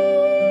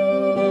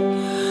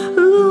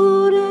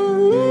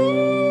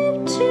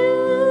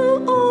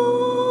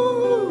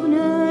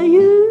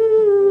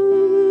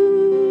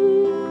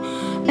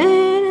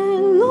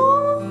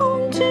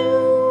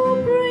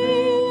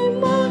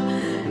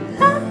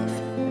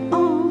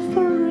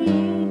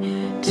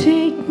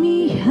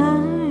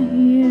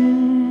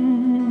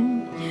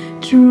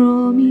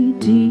 Draw me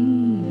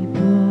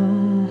deeper.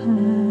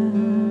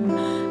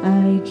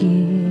 I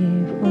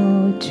give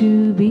all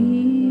to be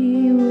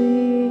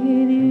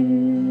with you.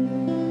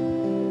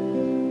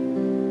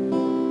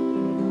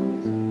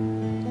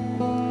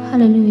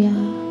 Hallelujah.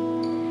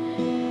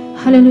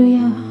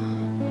 Hallelujah.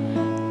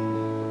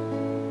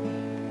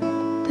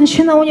 တန်ရှ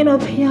င်သောဝိညာဉ်တော်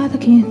ဖခင်သ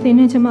ခင်သင်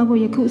နဲ့ကျွန်မကို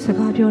ယခုစ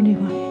ကားပြောနေ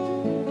ပါတယ်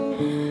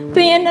။သ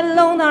င်ရဲ့နှ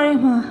လုံးသားထဲ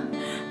မှာ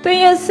သင်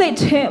ရဲ့စိတ်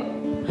ထဲ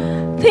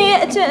သင်ရဲ့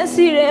အကျင့်အ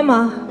စီထဲမှာ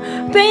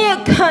သင်ရဲ့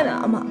ခန္ဓာ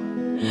မှာ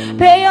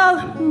ဘယ်ရာ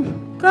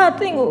က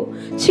သင်ကို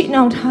ချိ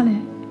နှောင်ထားလဲ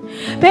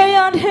ဘယ်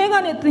ရာထဲက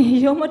နေသင်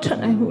ရုံမထွက်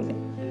နိုင်ဘူးလေ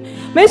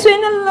မိတ်ဆွေ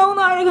နှလုံး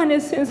သားတွေကနေ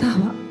စဉ်းစား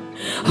ပါ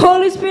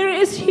Holy Spirit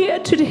is here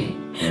today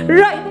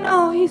right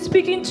now he's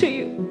speaking to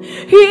you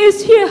he is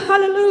here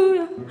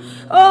hallelujah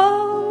oh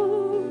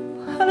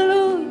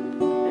hallelujah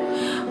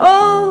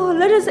oh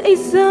let us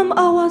examine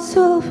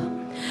ourselves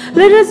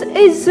let us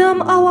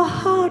examine our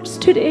hearts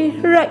today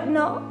right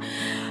now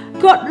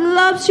God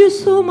loves you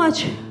so much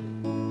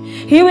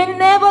He will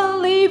never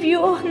leave you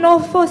nor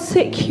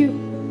forsake you.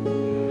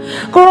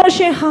 ကိုရ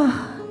ရှင်ဟာ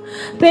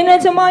သင်နဲ့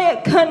ကျွန်မရဲ့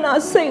ခန္ဓာ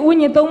စိတ်ဝိ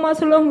ညာဉ်သုံးပါး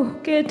စလုံးကို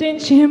ကယ်တင်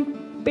ခြင်း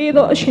ပေး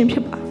သောအရှင်ဖြ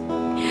စ်ပါတယ်။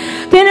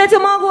သင်နဲ့ကျွ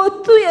န်မကို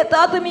သူ့ရဲ့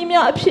သားသမီး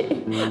များအဖြစ်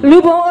လူ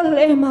ပေါင်းအလ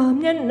ယ်မှာ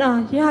မျက်နှာ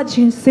ရခြ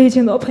င်းစေခြ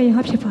င်းသောဖခင်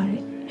ဖြစ်ပါတ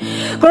ယ်။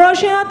ကိုရ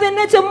ရှင်ဟာသင်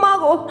နဲ့ကျွန်မ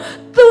ကို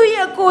သူ့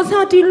ရဲ့ကိုယ်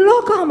စားဒီလော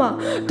ကမှာ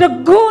တ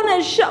ကိုး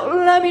နဲ့ရှောက်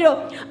လန်းပြီးတော့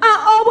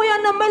အော်ဘွေရ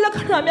နမိတ်လက္ခ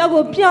ဏာများ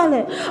ကိုပြ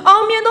လဲအော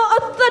င်မြင်သောအ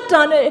သက်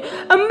တာနဲ့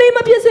အမိမ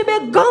ဖြစ်စေပဲ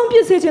ခေါင်းဖြ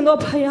စ်စေခြင်းသော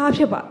ဖခင်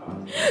ဖြစ်ပါတယ်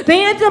။သင်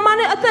ရဲ့ကျွန်မ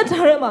နဲ့အသက်တာ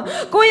ထဲမှာ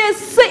ကိုယ့်ရဲ့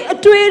စိတ်အ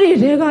တွေးတွေ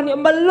ထဲကနေ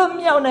မလွတ်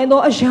မြောက်နိုင်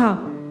သောအရာ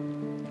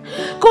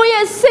ကိုယ့်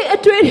ရဲ့စိတ်အ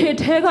တွေ့တွေ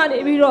ထဲကနေ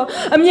ပြီးတော့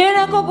အမြဲတ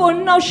မ်းကိုယ်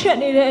နှောက်ယှက်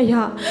နေတဲ့အ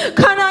ရာ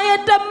ခန္ဓာရဲ့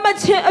တတ်မှတ်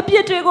ခြင်းအပြ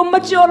စ်တွေကိုမ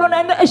ကျော်လွန်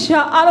နိုင်တဲ့အ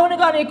ရာအလုံးတွေ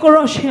ကနေကို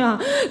ရောရှင်ဟာ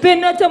သင်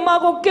နဲ့ကျွန်မ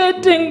ကိုကယ်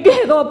တင်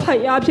ခဲ့သောဖခင်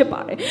ဖြစ်ပါ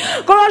တယ်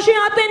ကိုရောရှင်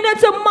ဟာသင်နဲ့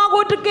ကျွန်မ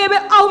ကိုတကယ်ပဲ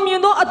အောင်မြင်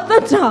သောအသ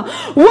က်တာ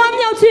ဝမ်း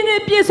မြောက်ခြင်း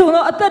နဲ့ပြည့်စုံ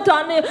သောအသက်တာ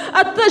နဲ့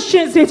အသက်ရှ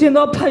င်စေခြင်း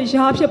သောဖခင်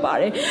ဖြစ်ပါ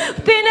တယ်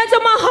သင်နဲ့ကျွ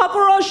န်မဟာ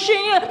ကိုရောရှ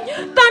င်ရဲ့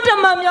တန်တ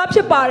မန်များဖြ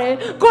စ်ပါတယ်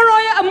ကိုရော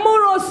ရဲ့အမှု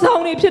တော်ဆော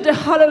င်တွေဖြစ်တယ်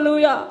ဟာလေလု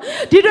ယာ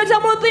ဒီတော့ကျွ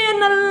န်တော်သင်ရဲ့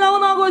နှလုံး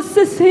သားကိုစ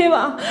စ်ဆေး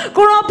ပါ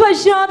ကိုရောဖ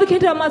ခင်သခ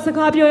င်ထံမှာစ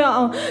ကားပြောရ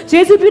အောင်ယေ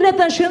ရှုပြည့်တဲ့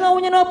တန်ရှင်သော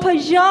ဝိညာဉ်တော်ဖခင်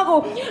ကို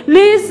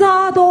လေး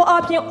စားသောအ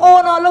ပြင်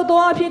အော်နော်လုပ်သော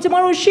အပြင်ကျွန်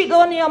တော်တို့ရှိ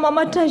သောနေရာမှာမ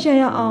ထက်ရ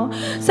ရအောင်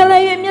ဆလ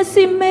ရဲ့မျက်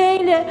စိမိတ်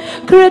လေ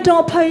ခရစ်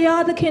တော်ဖခ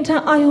င်သခင်ထံ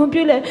အာရုံ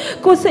ပြုလေ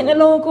ကိုယ်စိတ်နှ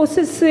လုံးကိုစ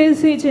စ်ဆေး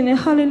စေခြင်းနဲ့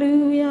ဟာလေလု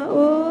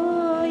ယာ